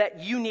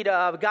that you need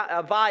to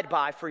abide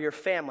by for your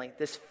family.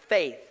 This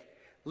faith,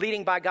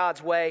 leading by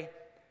God's way,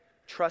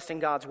 trusting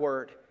God's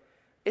word.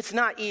 It's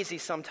not easy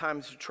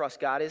sometimes to trust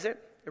God, is it?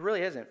 It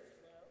really isn't.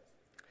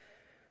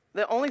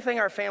 The only thing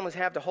our families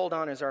have to hold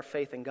on is our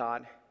faith in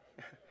God.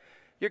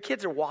 Your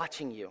kids are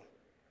watching you.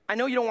 I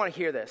know you don't want to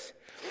hear this,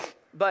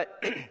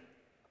 but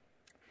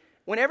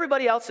when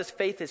everybody else's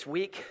faith is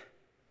weak,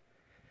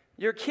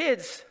 your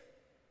kids,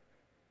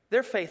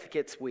 their faith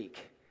gets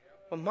weak.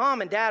 When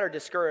mom and dad are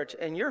discouraged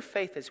and your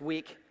faith is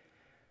weak,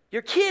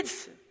 your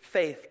kids'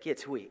 faith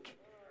gets weak.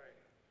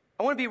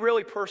 I want to be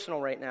really personal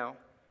right now,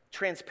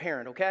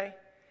 transparent, okay?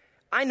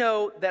 I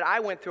know that I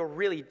went through a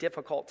really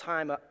difficult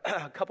time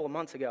a couple of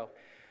months ago,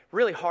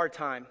 really hard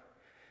time.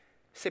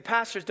 Say,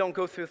 pastors don't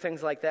go through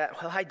things like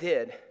that. Well, I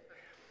did.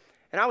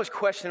 And I was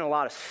questioning a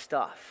lot of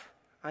stuff.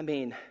 I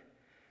mean,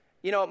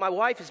 my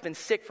wife has been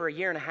sick for 1.5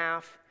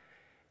 years.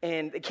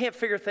 And they can't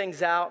figure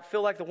things out,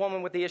 feel like the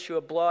woman with the issue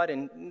of blood,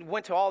 and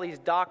went to all these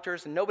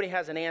doctors, and nobody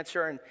has an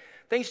answer, and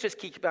things just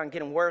keep on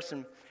getting worse.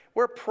 And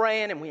we're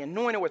praying, and we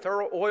anoint it with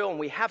oil, and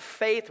we have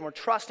faith, and we're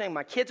trusting.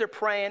 My kids are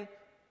praying.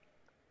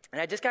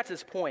 And I just got to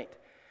this point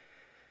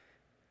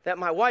that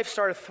my wife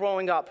started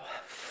throwing up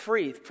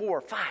 3,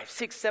 4, 5,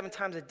 6, 7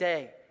 times a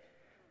day.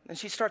 And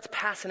she starts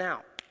passing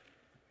out.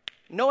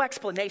 No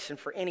explanation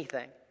for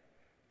anything.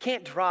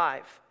 Can't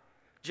drive.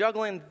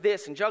 Juggling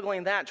this and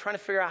juggling that, trying to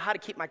figure out how to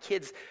keep my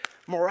kids'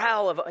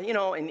 morale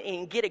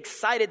and get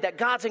excited that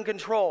God's in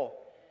control.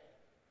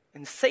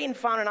 And Satan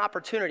found an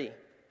opportunity.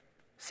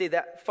 See,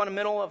 that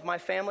fundamental of my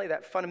family,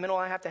 that fundamental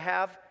I have to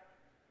have,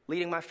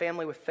 leading my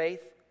family with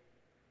faith,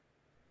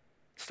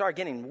 started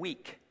getting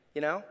weak,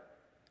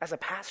 as a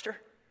pastor.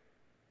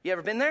 You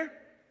ever been there? Yep.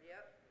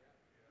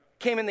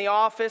 Came in the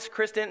office,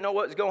 Chris didn't know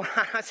what was going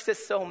on. I was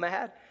just so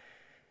mad.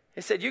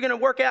 He said, you're going to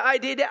work out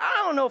idea day?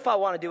 I don't know if I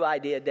want to do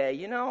idea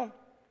day,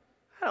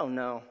 I don't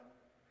know.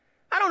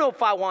 I don't know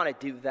if I want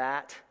to do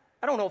that.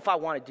 I don't know if I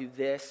want to do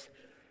this.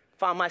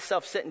 Found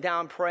myself sitting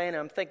down praying, and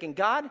I'm thinking,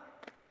 God,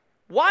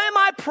 why am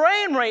I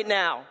praying right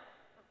now?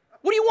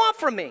 What do you want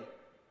from me?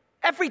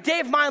 Every day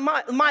of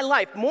my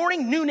life,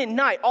 morning, noon, and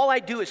night, all I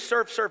do is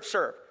serve, serve,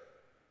 serve.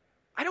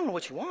 I don't know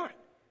what you want.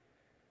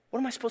 What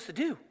am I supposed to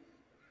do?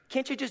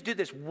 Can't you just do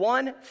this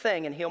one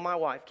thing and heal my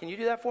wife? Can you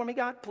do that for me,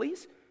 God,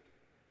 please?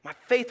 My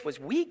faith was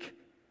weak.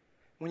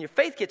 When your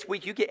faith gets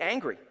weak, you get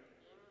angry.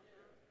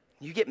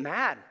 You get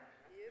mad.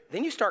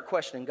 Then you start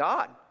questioning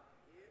God.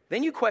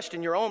 Then you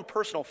question your own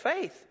personal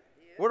faith.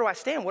 Where do I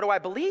stand? What do I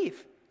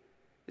believe?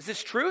 Is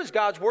this true? Is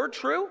God's word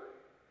true?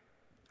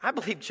 I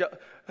believe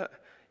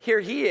here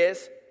he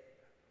is.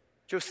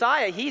 Joshua's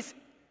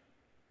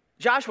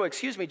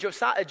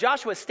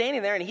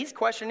standing there and he's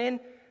questioning,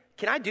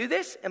 can I do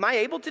this? Am I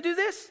able to do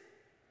this?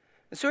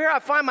 And so here I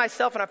find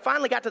myself, and I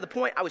finally got to the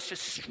point I was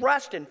just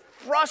stressed and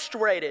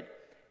frustrated,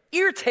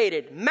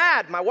 irritated,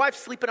 mad. My wife's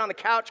sleeping on the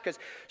couch because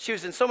she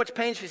was in so much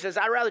pain. She says,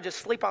 I'd rather just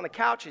sleep on the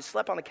couch. She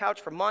slept on the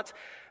couch for months.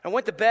 I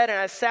went to bed and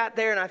I sat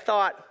there and I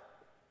thought,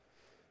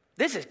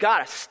 this has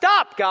got to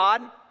stop,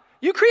 God.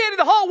 You created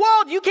the whole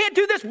world. You can't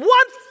do this one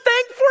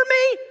thing for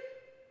me?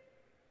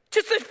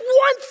 Just this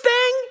one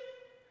thing?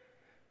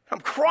 I'm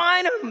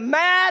crying. I'm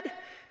mad.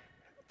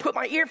 Put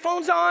my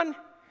earphones on.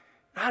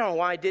 I don't know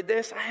why I did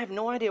this. I have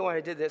no idea why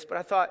I did this. But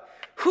I thought,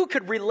 who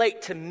could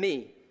relate to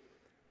me?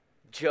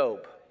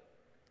 Job.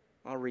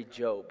 I'll read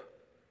Job.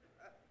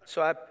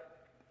 So I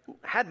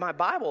had my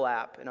Bible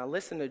app and I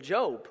listened to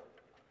Job.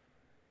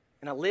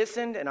 And I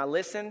listened and I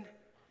listened.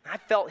 I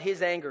felt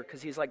his anger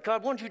because he's like,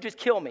 God, why don't you just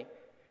kill me?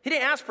 He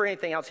didn't ask for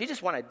anything else. He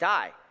just wanted to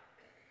die.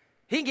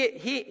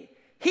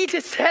 He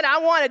just said, I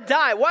want to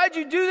die. Why'd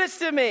you do this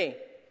to me? And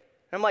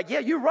I'm like, yeah,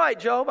 you're right,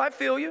 Job. I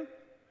feel you.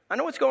 I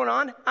know what's going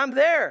on. I'm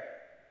there.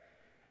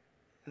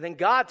 And then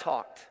God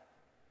talked.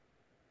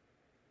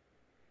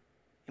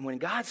 And when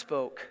God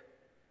spoke,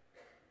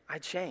 I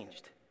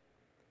changed.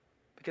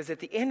 Because at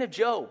the end of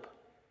Job,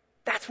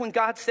 that's when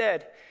God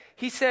said,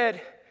 he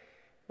said,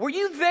 were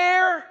you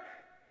there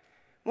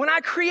when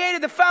I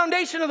created the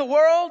foundation of the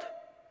world?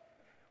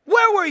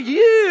 Where were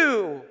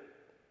you?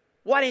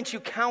 Why didn't you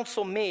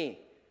counsel me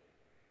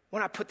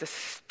when I put the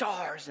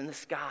stars in the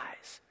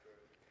skies?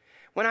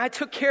 When I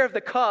took care of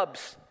the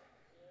cubs?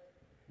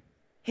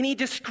 And he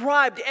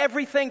described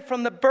everything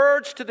from the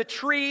birds to the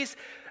trees,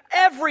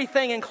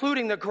 everything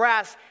including the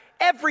grass,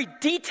 every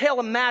detail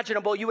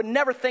imaginable you would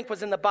never think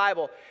was in the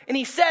Bible. And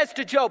he says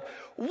to Job,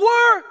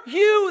 were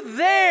you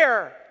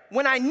there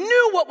when I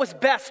knew what was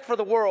best for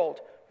the world?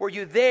 Were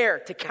you there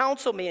to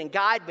counsel me and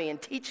guide me and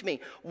teach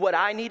me what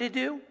I need to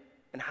do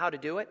and how to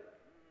do it?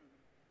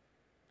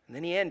 And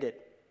then he ended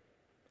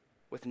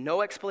with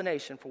no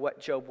explanation for what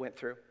Job went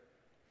through.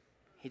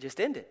 He just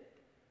ended.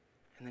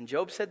 And then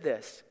Job said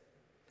this,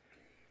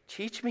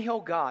 teach me, O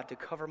God, to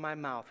cover my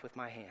mouth with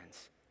my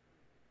hands.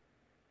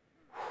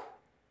 Whew.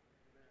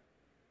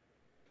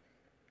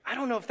 I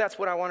don't know if that's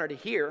what I wanted to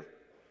hear,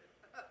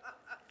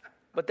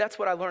 but that's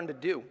what I learned to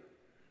do.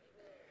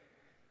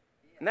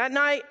 And that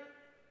night,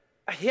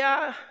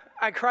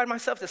 I cried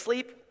myself to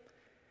sleep.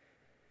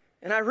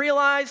 And I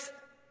realized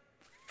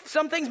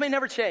some things may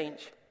never change.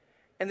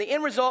 And the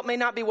end result may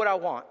not be what I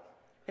want.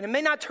 And it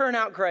may not turn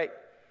out great.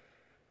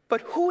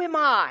 But who am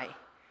I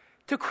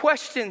to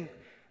question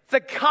the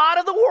God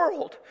of the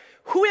world?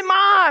 Who am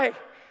I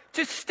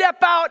to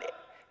step out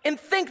and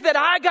think that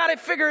I got it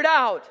figured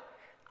out?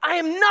 I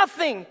am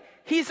nothing.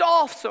 He's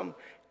awesome.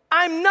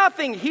 I'm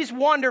nothing. He's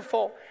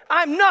wonderful.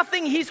 I'm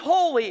nothing. He's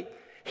holy.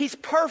 He's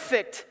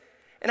perfect.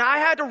 And I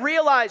had to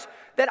realize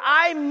that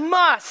I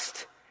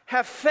must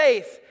have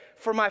faith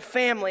for my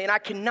family, and I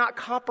cannot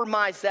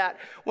compromise that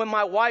when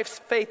my wife's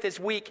faith is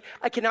weak.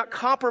 I cannot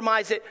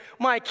compromise it.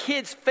 My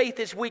kids' faith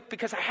is weak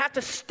because I have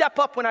to step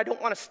up when I don't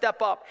want to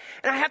step up.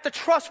 And I have to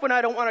trust when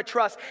I don't want to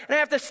trust. And I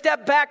have to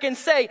step back and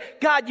say,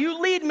 God,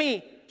 you lead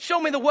me, show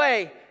me the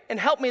way, and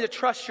help me to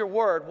trust your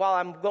word while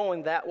I'm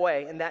going that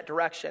way, in that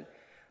direction.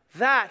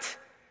 That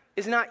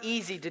is not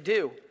easy to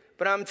do.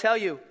 But I'm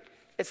telling you,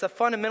 it's the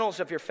fundamentals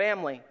of your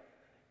family.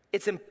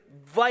 It's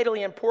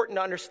vitally important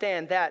to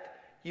understand that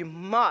you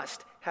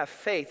must have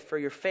faith for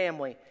your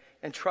family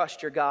and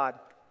trust your God.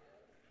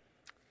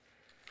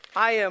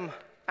 I am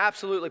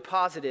absolutely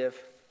positive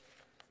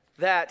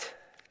that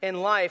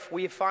in life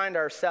we find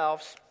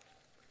ourselves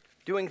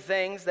doing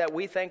things that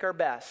we think are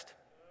best.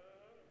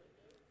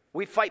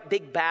 We fight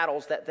big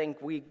battles that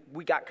think we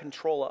got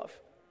control of.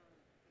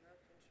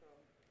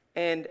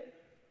 And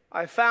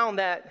I found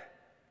that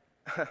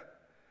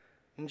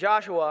in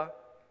Joshua,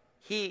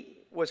 he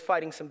was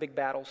fighting some big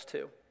battles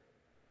too.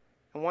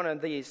 And one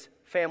of these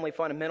family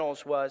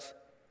fundamentals was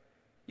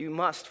you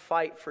must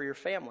fight for your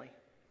family.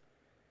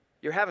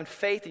 You're having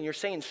faith and you're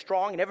staying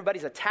strong and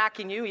everybody's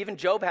attacking you. Even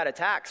Job had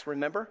attacks,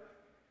 remember?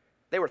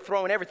 They were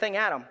throwing everything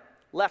at him,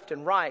 left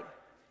and right.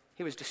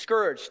 He was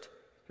discouraged.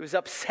 He was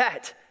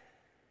upset.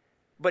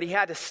 But he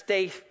had to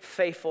stay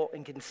faithful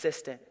and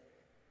consistent.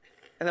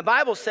 And the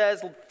Bible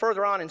says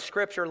further on in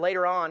Scripture,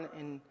 later on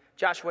in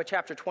Joshua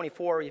chapter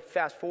 24, you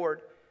fast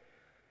forward,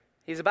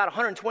 He was about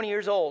 120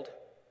 years old.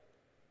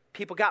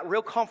 People got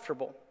real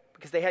comfortable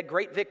because they had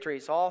great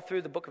victories all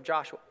through the book of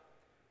Joshua.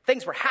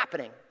 Things were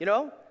happening,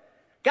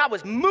 God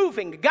was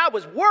moving. God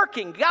was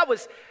working.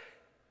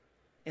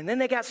 And then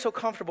they got so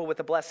comfortable with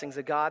the blessings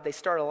of God, they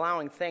started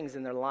allowing things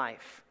in their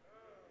life.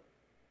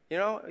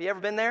 Have you ever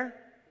been there?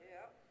 Yeah.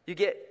 You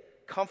get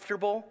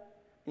comfortable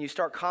and you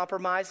start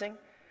compromising.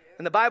 Yeah.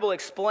 And the Bible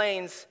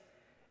explains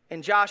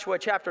in Joshua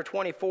chapter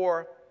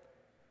 24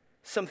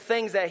 some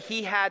things that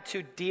he had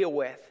to deal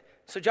with.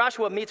 So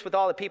Joshua meets with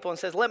all the people and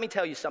says, let me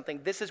tell you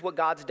something. This is what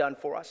God's done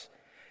for us.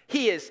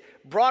 He has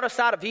brought us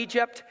out of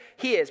Egypt.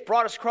 He has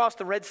brought us across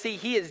the Red Sea.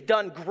 He has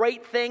done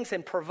great things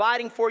in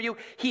providing for you.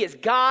 He is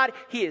God.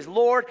 He is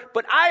Lord.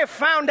 But I have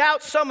found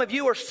out some of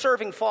you are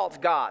serving false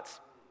gods.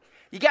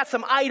 You got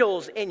some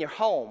idols in your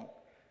home.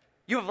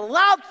 You have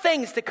allowed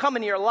things to come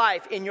into your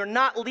life and you're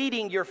not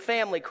leading your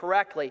family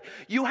correctly.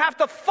 You have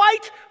to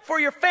fight for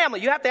your family.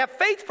 You have to have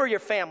faith for your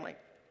family.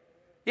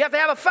 You have to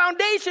have a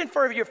foundation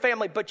for your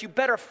family, but you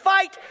better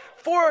fight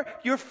for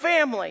your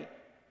family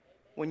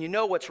when you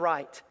know what's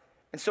right.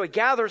 And so he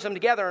gathers them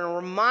together and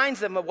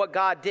reminds them of what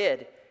God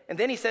did. And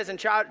then he says in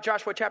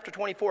Joshua chapter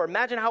 24,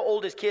 imagine how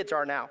old his kids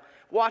are now,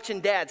 watching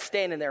dad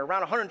standing there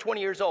around 120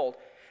 years old.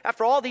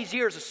 After all these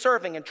years of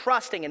serving and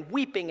trusting and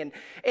weeping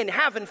and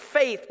having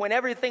faith when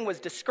everything was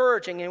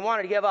discouraging and he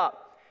wanted to give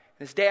up.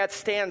 His dad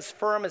stands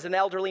firm as an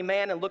elderly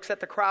man and looks at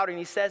the crowd and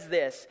he says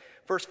this,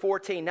 verse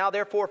 14, now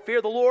therefore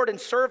fear the Lord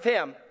and serve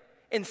him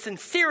in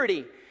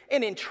sincerity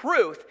and in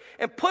truth,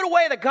 and put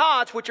away the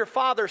gods which your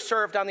fathers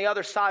served on the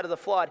other side of the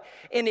flood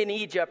and in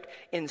Egypt,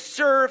 and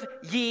serve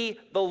ye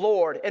the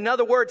Lord. In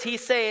other words,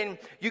 he's saying,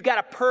 you got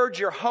to purge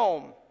your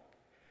home.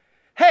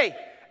 Hey,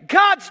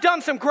 God's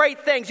done some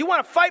great things. You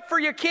want to fight for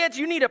your kids?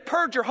 You need to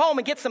purge your home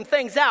and get some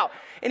things out.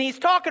 And he's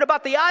talking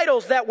about the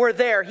idols that were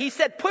there. He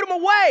said, put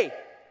them away.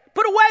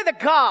 Put away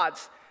the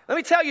gods. Let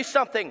me tell you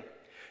something.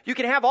 You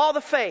can have all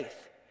the faith.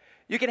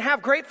 You can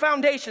have great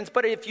foundations,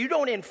 but if you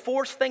don't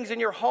enforce things in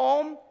your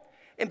home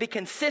and be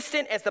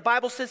consistent, as the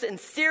Bible says, in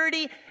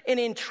sincerity and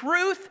in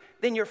truth,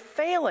 then you're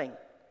failing.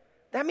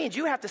 That means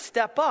you have to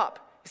step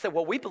up. You say,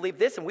 well, we believe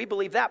this and we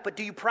believe that, but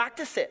do you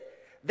practice it?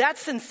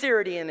 That's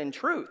sincerity and in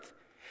truth.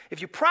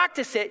 If you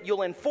practice it,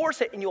 you'll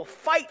enforce it and you'll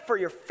fight for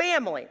your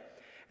family.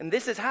 And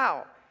this is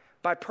how?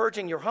 By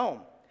purging your home.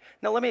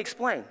 Now, let me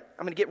explain.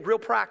 I'm going to get real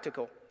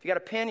practical. If you got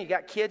a pen, you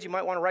got kids, you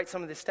might want to write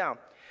some of this down.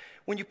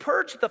 When you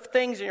purge the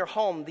things in your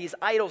home, these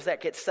idols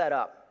that get set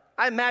up,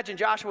 I imagine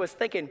Joshua was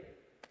thinking,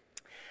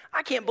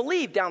 I can't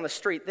believe down the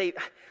street, they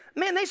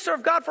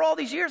served God for all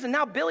these years, and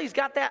now Billy's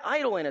got that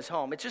idol in his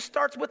home. It just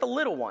starts with a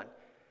little one.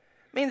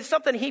 It's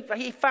something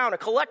he found, a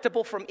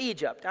collectible from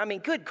Egypt.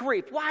 Good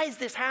grief, why is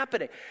this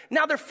happening?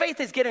 Now their faith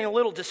is getting a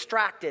little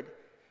distracted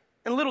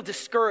and a little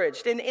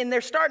discouraged, and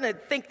they're starting to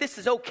think this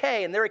is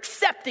okay, and they're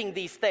accepting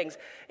these things.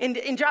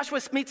 And Joshua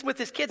meets with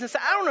his kids and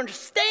says, I don't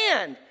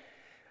understand.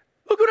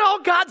 Look what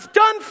all God's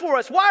done for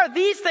us. Why are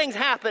these things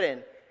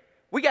happening?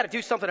 We got to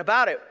do something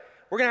about it.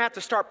 We're going to have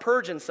to start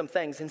purging some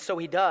things. And so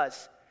he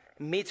does.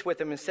 He meets with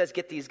them and says,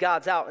 get these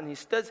gods out. And he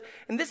does.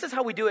 And this is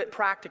how we do it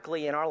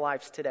practically in our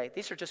lives today.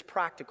 These are just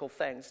practical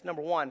things.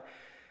 Number one,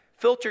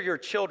 filter your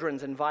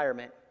children's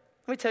environment.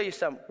 Let me tell you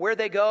something. Where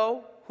they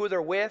go, who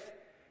they're with,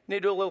 you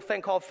need to do a little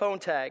thing called phone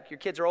tag. Your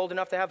kids are old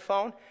enough to have a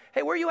phone.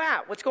 Hey, where are you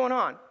at? What's going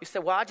on? You say,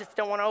 well, I just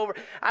don't want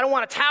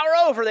to tower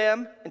over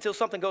them until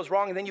something goes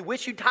wrong. And then you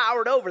wish you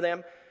towered over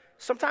them.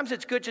 Sometimes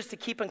it's good just to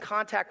keep in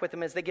contact with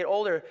them as they get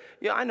older.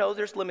 I know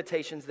there's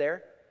limitations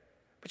there.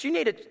 But you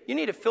need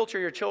to filter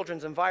your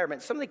children's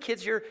environment. Some of the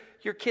kids your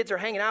kids are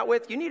hanging out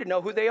with, you need to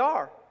know who they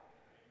are.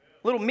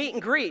 Little meet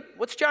and greet.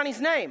 What's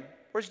Johnny's name?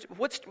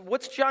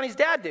 What's Johnny's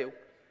dad do?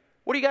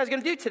 What are you guys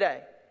going to do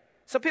today?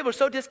 Some people are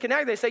so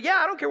disconnected, they say, yeah,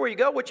 I don't care where you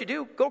go, what you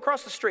do. Go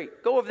across the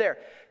street. Go over there.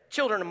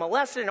 Children are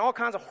molested and all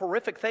kinds of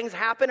horrific things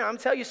happen. And I'm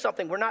telling you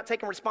something, we're not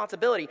taking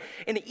responsibility.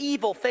 And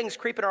evil things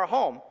creep in our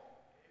home.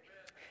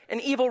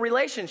 And evil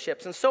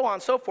relationships and so on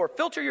and so forth.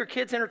 Filter your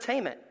kids'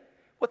 entertainment.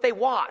 What they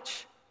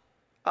watch.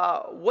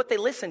 What they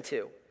listen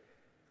to.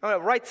 I'm going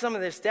to write some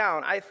of this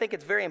down. I think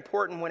it's very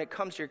important when it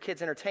comes to your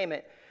kids'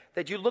 entertainment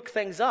that you look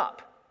things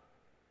up.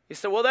 You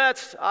say, well,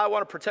 I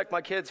want to protect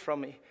my kids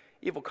from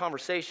evil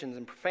conversations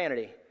and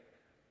profanity.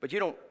 But you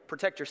don't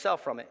protect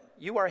yourself from it.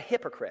 You are a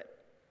hypocrite.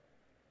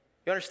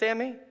 You understand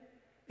me?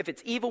 If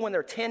it's evil when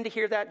they're 10 to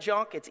hear that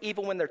junk, it's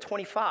evil when they're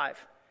 25.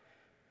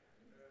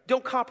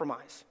 Don't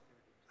compromise.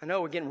 I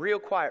know we're getting real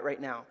quiet right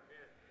now.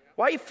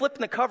 Why are you flipping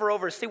the cover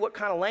over to see what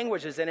kind of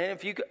language is in it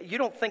if you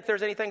don't think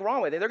there's anything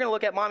wrong with it? They're going to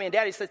look at mommy and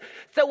daddy and say,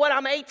 so what,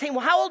 I'm 18.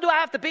 Well, how old do I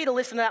have to be to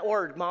listen to that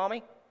word,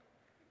 mommy?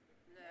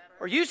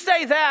 Or you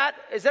say that.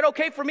 Is that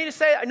okay for me to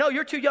say it? No,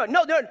 you're too young.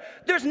 No,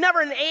 there's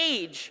never an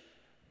age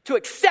to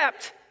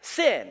accept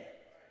sin.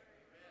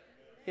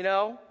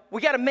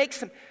 We got to make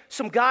some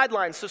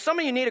guidelines. So some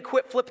of you need to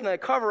quit flipping the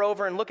cover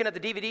over and looking at the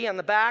DVD on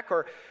the back,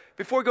 or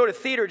before you go to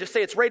theater, just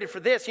say it's rated for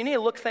this. You need to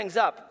look things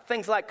up.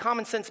 Things like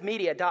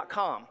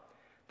commonsensemedia.com.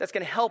 That's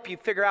going to help you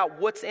figure out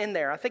what's in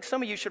there. I think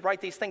some of you should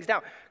write these things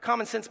down.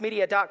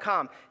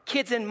 commonsensemedia.com.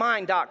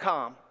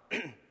 kidsinmind.com.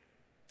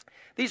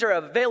 These are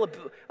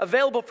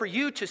available for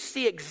you to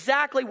see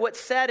exactly what's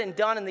said and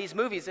done in these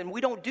movies, and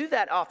we don't do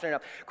that often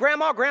enough.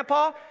 Grandma,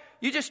 Grandpa,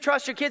 you just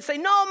trust your kids. Say,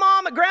 no,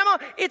 Mom, Grandma,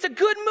 it's a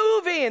good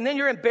movie. And then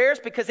you're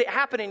embarrassed because it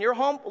happened in your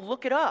home.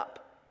 Look it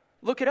up.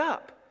 Look it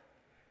up.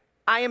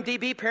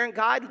 IMDb, Parent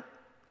Guide,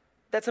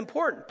 that's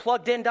important.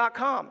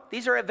 Pluggedin.com.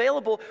 These are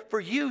available for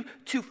you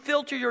to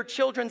filter your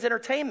children's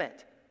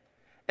entertainment.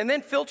 And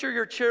then filter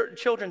your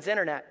children's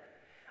internet.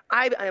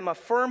 I am a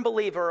firm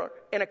believer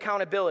in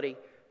accountability.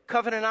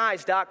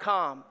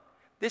 CovenantEyes.com.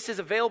 This is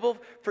available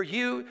for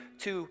you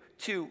to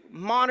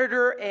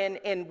monitor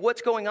and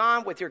what's going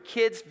on with your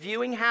kids'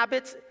 viewing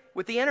habits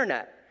with the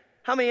internet.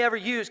 How many ever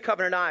use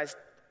Covenant Eyes?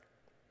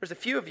 There's a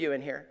few of you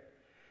in here.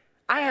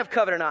 I have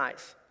Covenant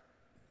Eyes.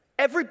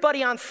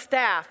 Everybody on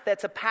staff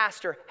that's a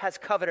pastor has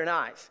Covenant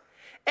Eyes.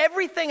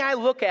 Everything I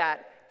look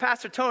at,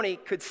 Pastor Tony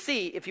could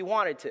see if he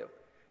wanted to.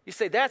 You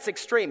say, that's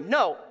extreme.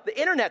 No, the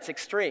internet's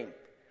extreme.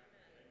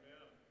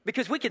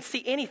 Because we can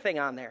see anything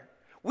on there.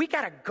 We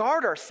got to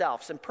guard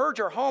ourselves and purge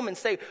our home and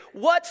say,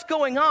 what's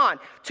going on?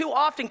 Too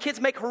often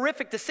kids make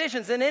horrific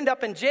decisions and end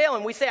up in jail,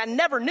 and we say, I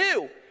never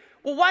knew.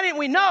 Well, why didn't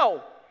we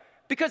know?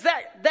 Because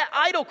that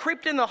idol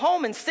creeped in the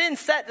home and sin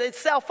set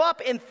itself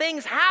up and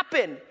things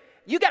happen.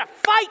 You got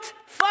to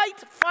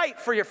fight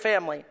for your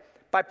family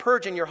by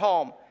purging your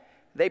home.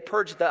 They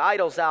purge the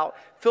idols out.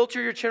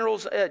 Filter your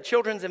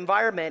children's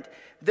environment,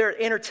 their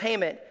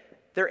entertainment,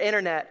 their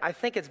internet. I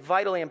think it's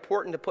vitally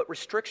important to put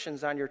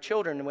restrictions on your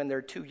children when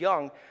they're too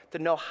young to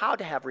know how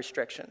to have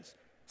restrictions,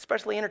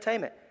 especially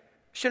entertainment.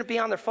 Shouldn't be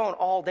on their phone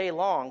all day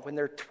long when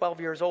they're 12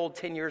 years old,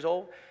 10 years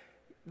old.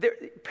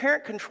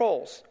 Parent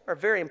controls are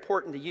very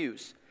important to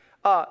use.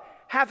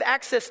 Have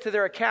access to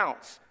their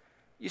accounts.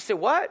 You say,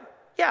 what?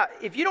 Yeah,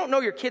 if you don't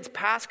know your kid's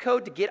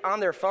passcode to get on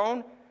their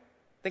phone,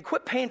 then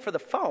quit paying for the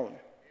phone.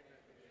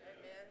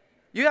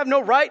 You have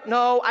no right.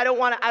 No, I don't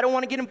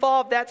want to get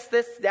involved. That's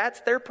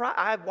their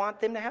I want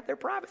them to have their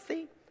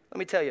privacy. Let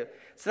me tell you,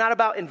 it's not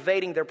about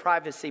invading their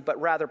privacy, but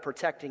rather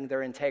protecting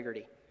their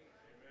integrity.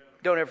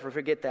 Don't ever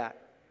forget that.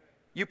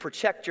 You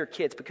protect your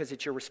kids because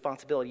it's your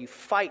responsibility. You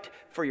fight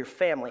for your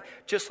family,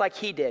 just like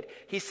he did.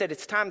 He said,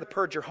 it's time to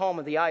purge your home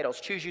of the idols.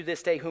 Choose you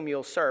this day whom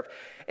you'll serve.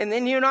 And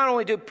then you not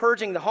only do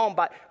purging the home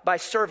by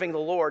serving the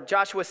Lord.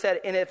 Joshua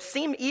said, and if it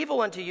seem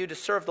evil unto you to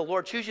serve the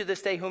Lord, choose you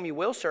this day whom you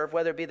will serve,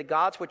 whether it be the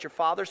gods which your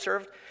father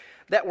served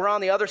that were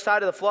on the other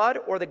side of the flood,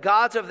 or the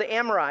gods of the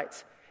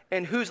Amorites,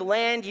 in whose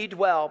land ye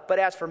dwell. But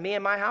as for me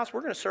and my house,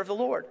 we're going to serve the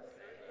Lord.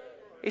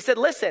 He said,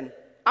 listen,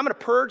 I'm going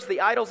to purge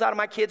the idols out of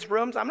my kids'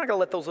 rooms. I'm not going to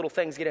let those little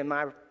things get in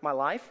my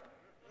life,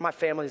 my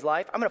family's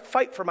life. I'm going to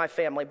fight for my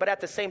family, but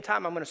at the same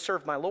time, I'm going to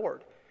serve my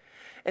Lord.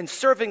 And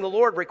serving the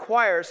Lord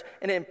requires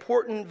an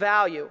important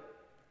value,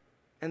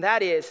 and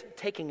that is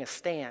taking a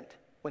stand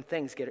when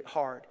things get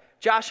hard.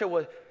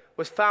 Joshua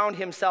was found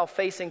himself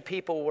facing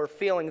people who were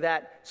feeling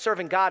that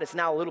serving God is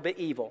now a little bit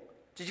evil.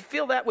 Did you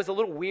feel that was a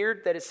little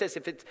weird, that it says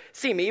if it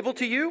seemed evil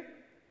to you?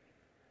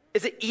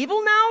 Is it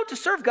evil now to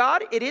serve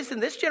God? It is in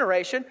this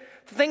generation.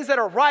 The things that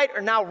are right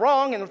are now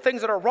wrong, and the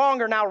things that are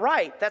wrong are now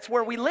right. That's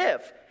where we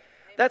live.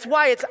 That's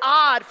why it's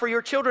odd for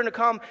your children to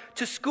come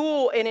to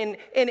school and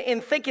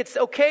think it's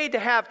okay to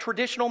have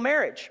traditional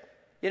marriage.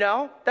 You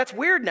know, that's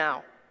weird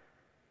now.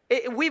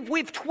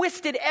 We've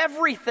twisted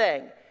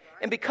everything.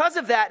 And because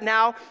of that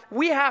now,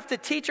 we have to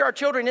teach our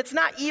children it's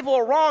not evil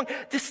or wrong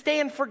to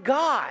stand for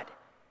God.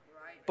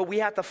 But we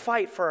have to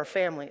fight for our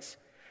families.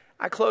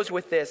 I close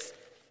with this.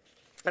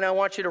 And I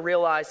want you to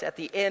realize at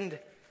the end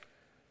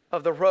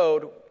of the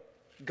road,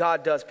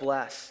 God does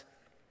bless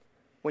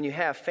when you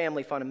have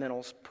family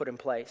fundamentals put in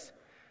place.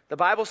 The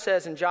Bible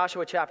says in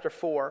Joshua chapter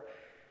 4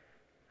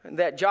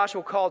 that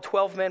Joshua called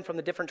 12 men from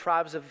the different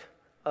tribes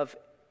of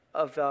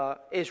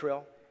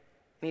Israel.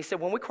 And he said,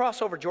 when we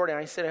cross over Jordan,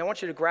 he said, I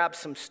want you to grab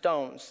some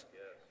stones,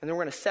 and then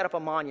we're going to set up a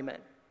monument.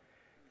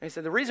 And he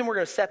said, the reason we're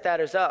going to set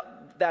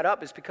that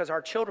up is because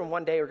our children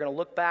one day are going to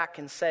look back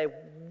and say,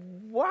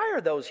 why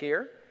are those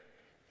here?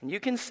 And you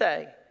can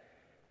say,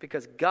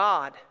 because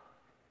God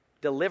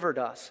delivered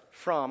us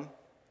from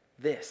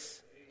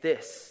this.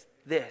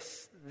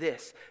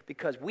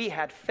 Because we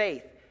had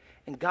faith,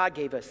 and God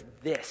gave us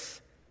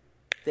this.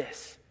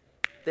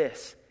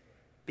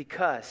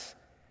 Because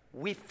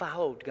we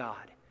followed God.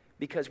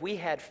 Because we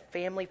had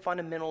family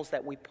fundamentals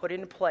that we put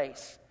into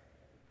place,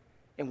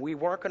 and we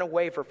weren't going to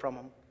waver from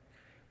them.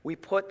 We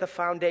put the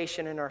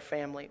foundation in our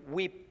family.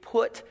 We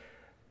put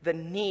the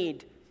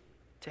need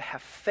to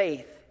have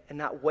faith and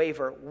not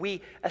waver.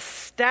 We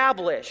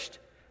established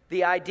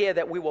the idea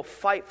that we will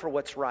fight for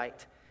what's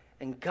right.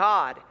 And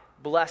God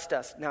blessed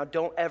us. Now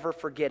don't ever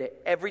forget it.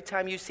 Every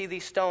time you see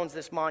these stones,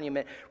 this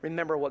monument,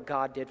 remember what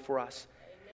God did for us.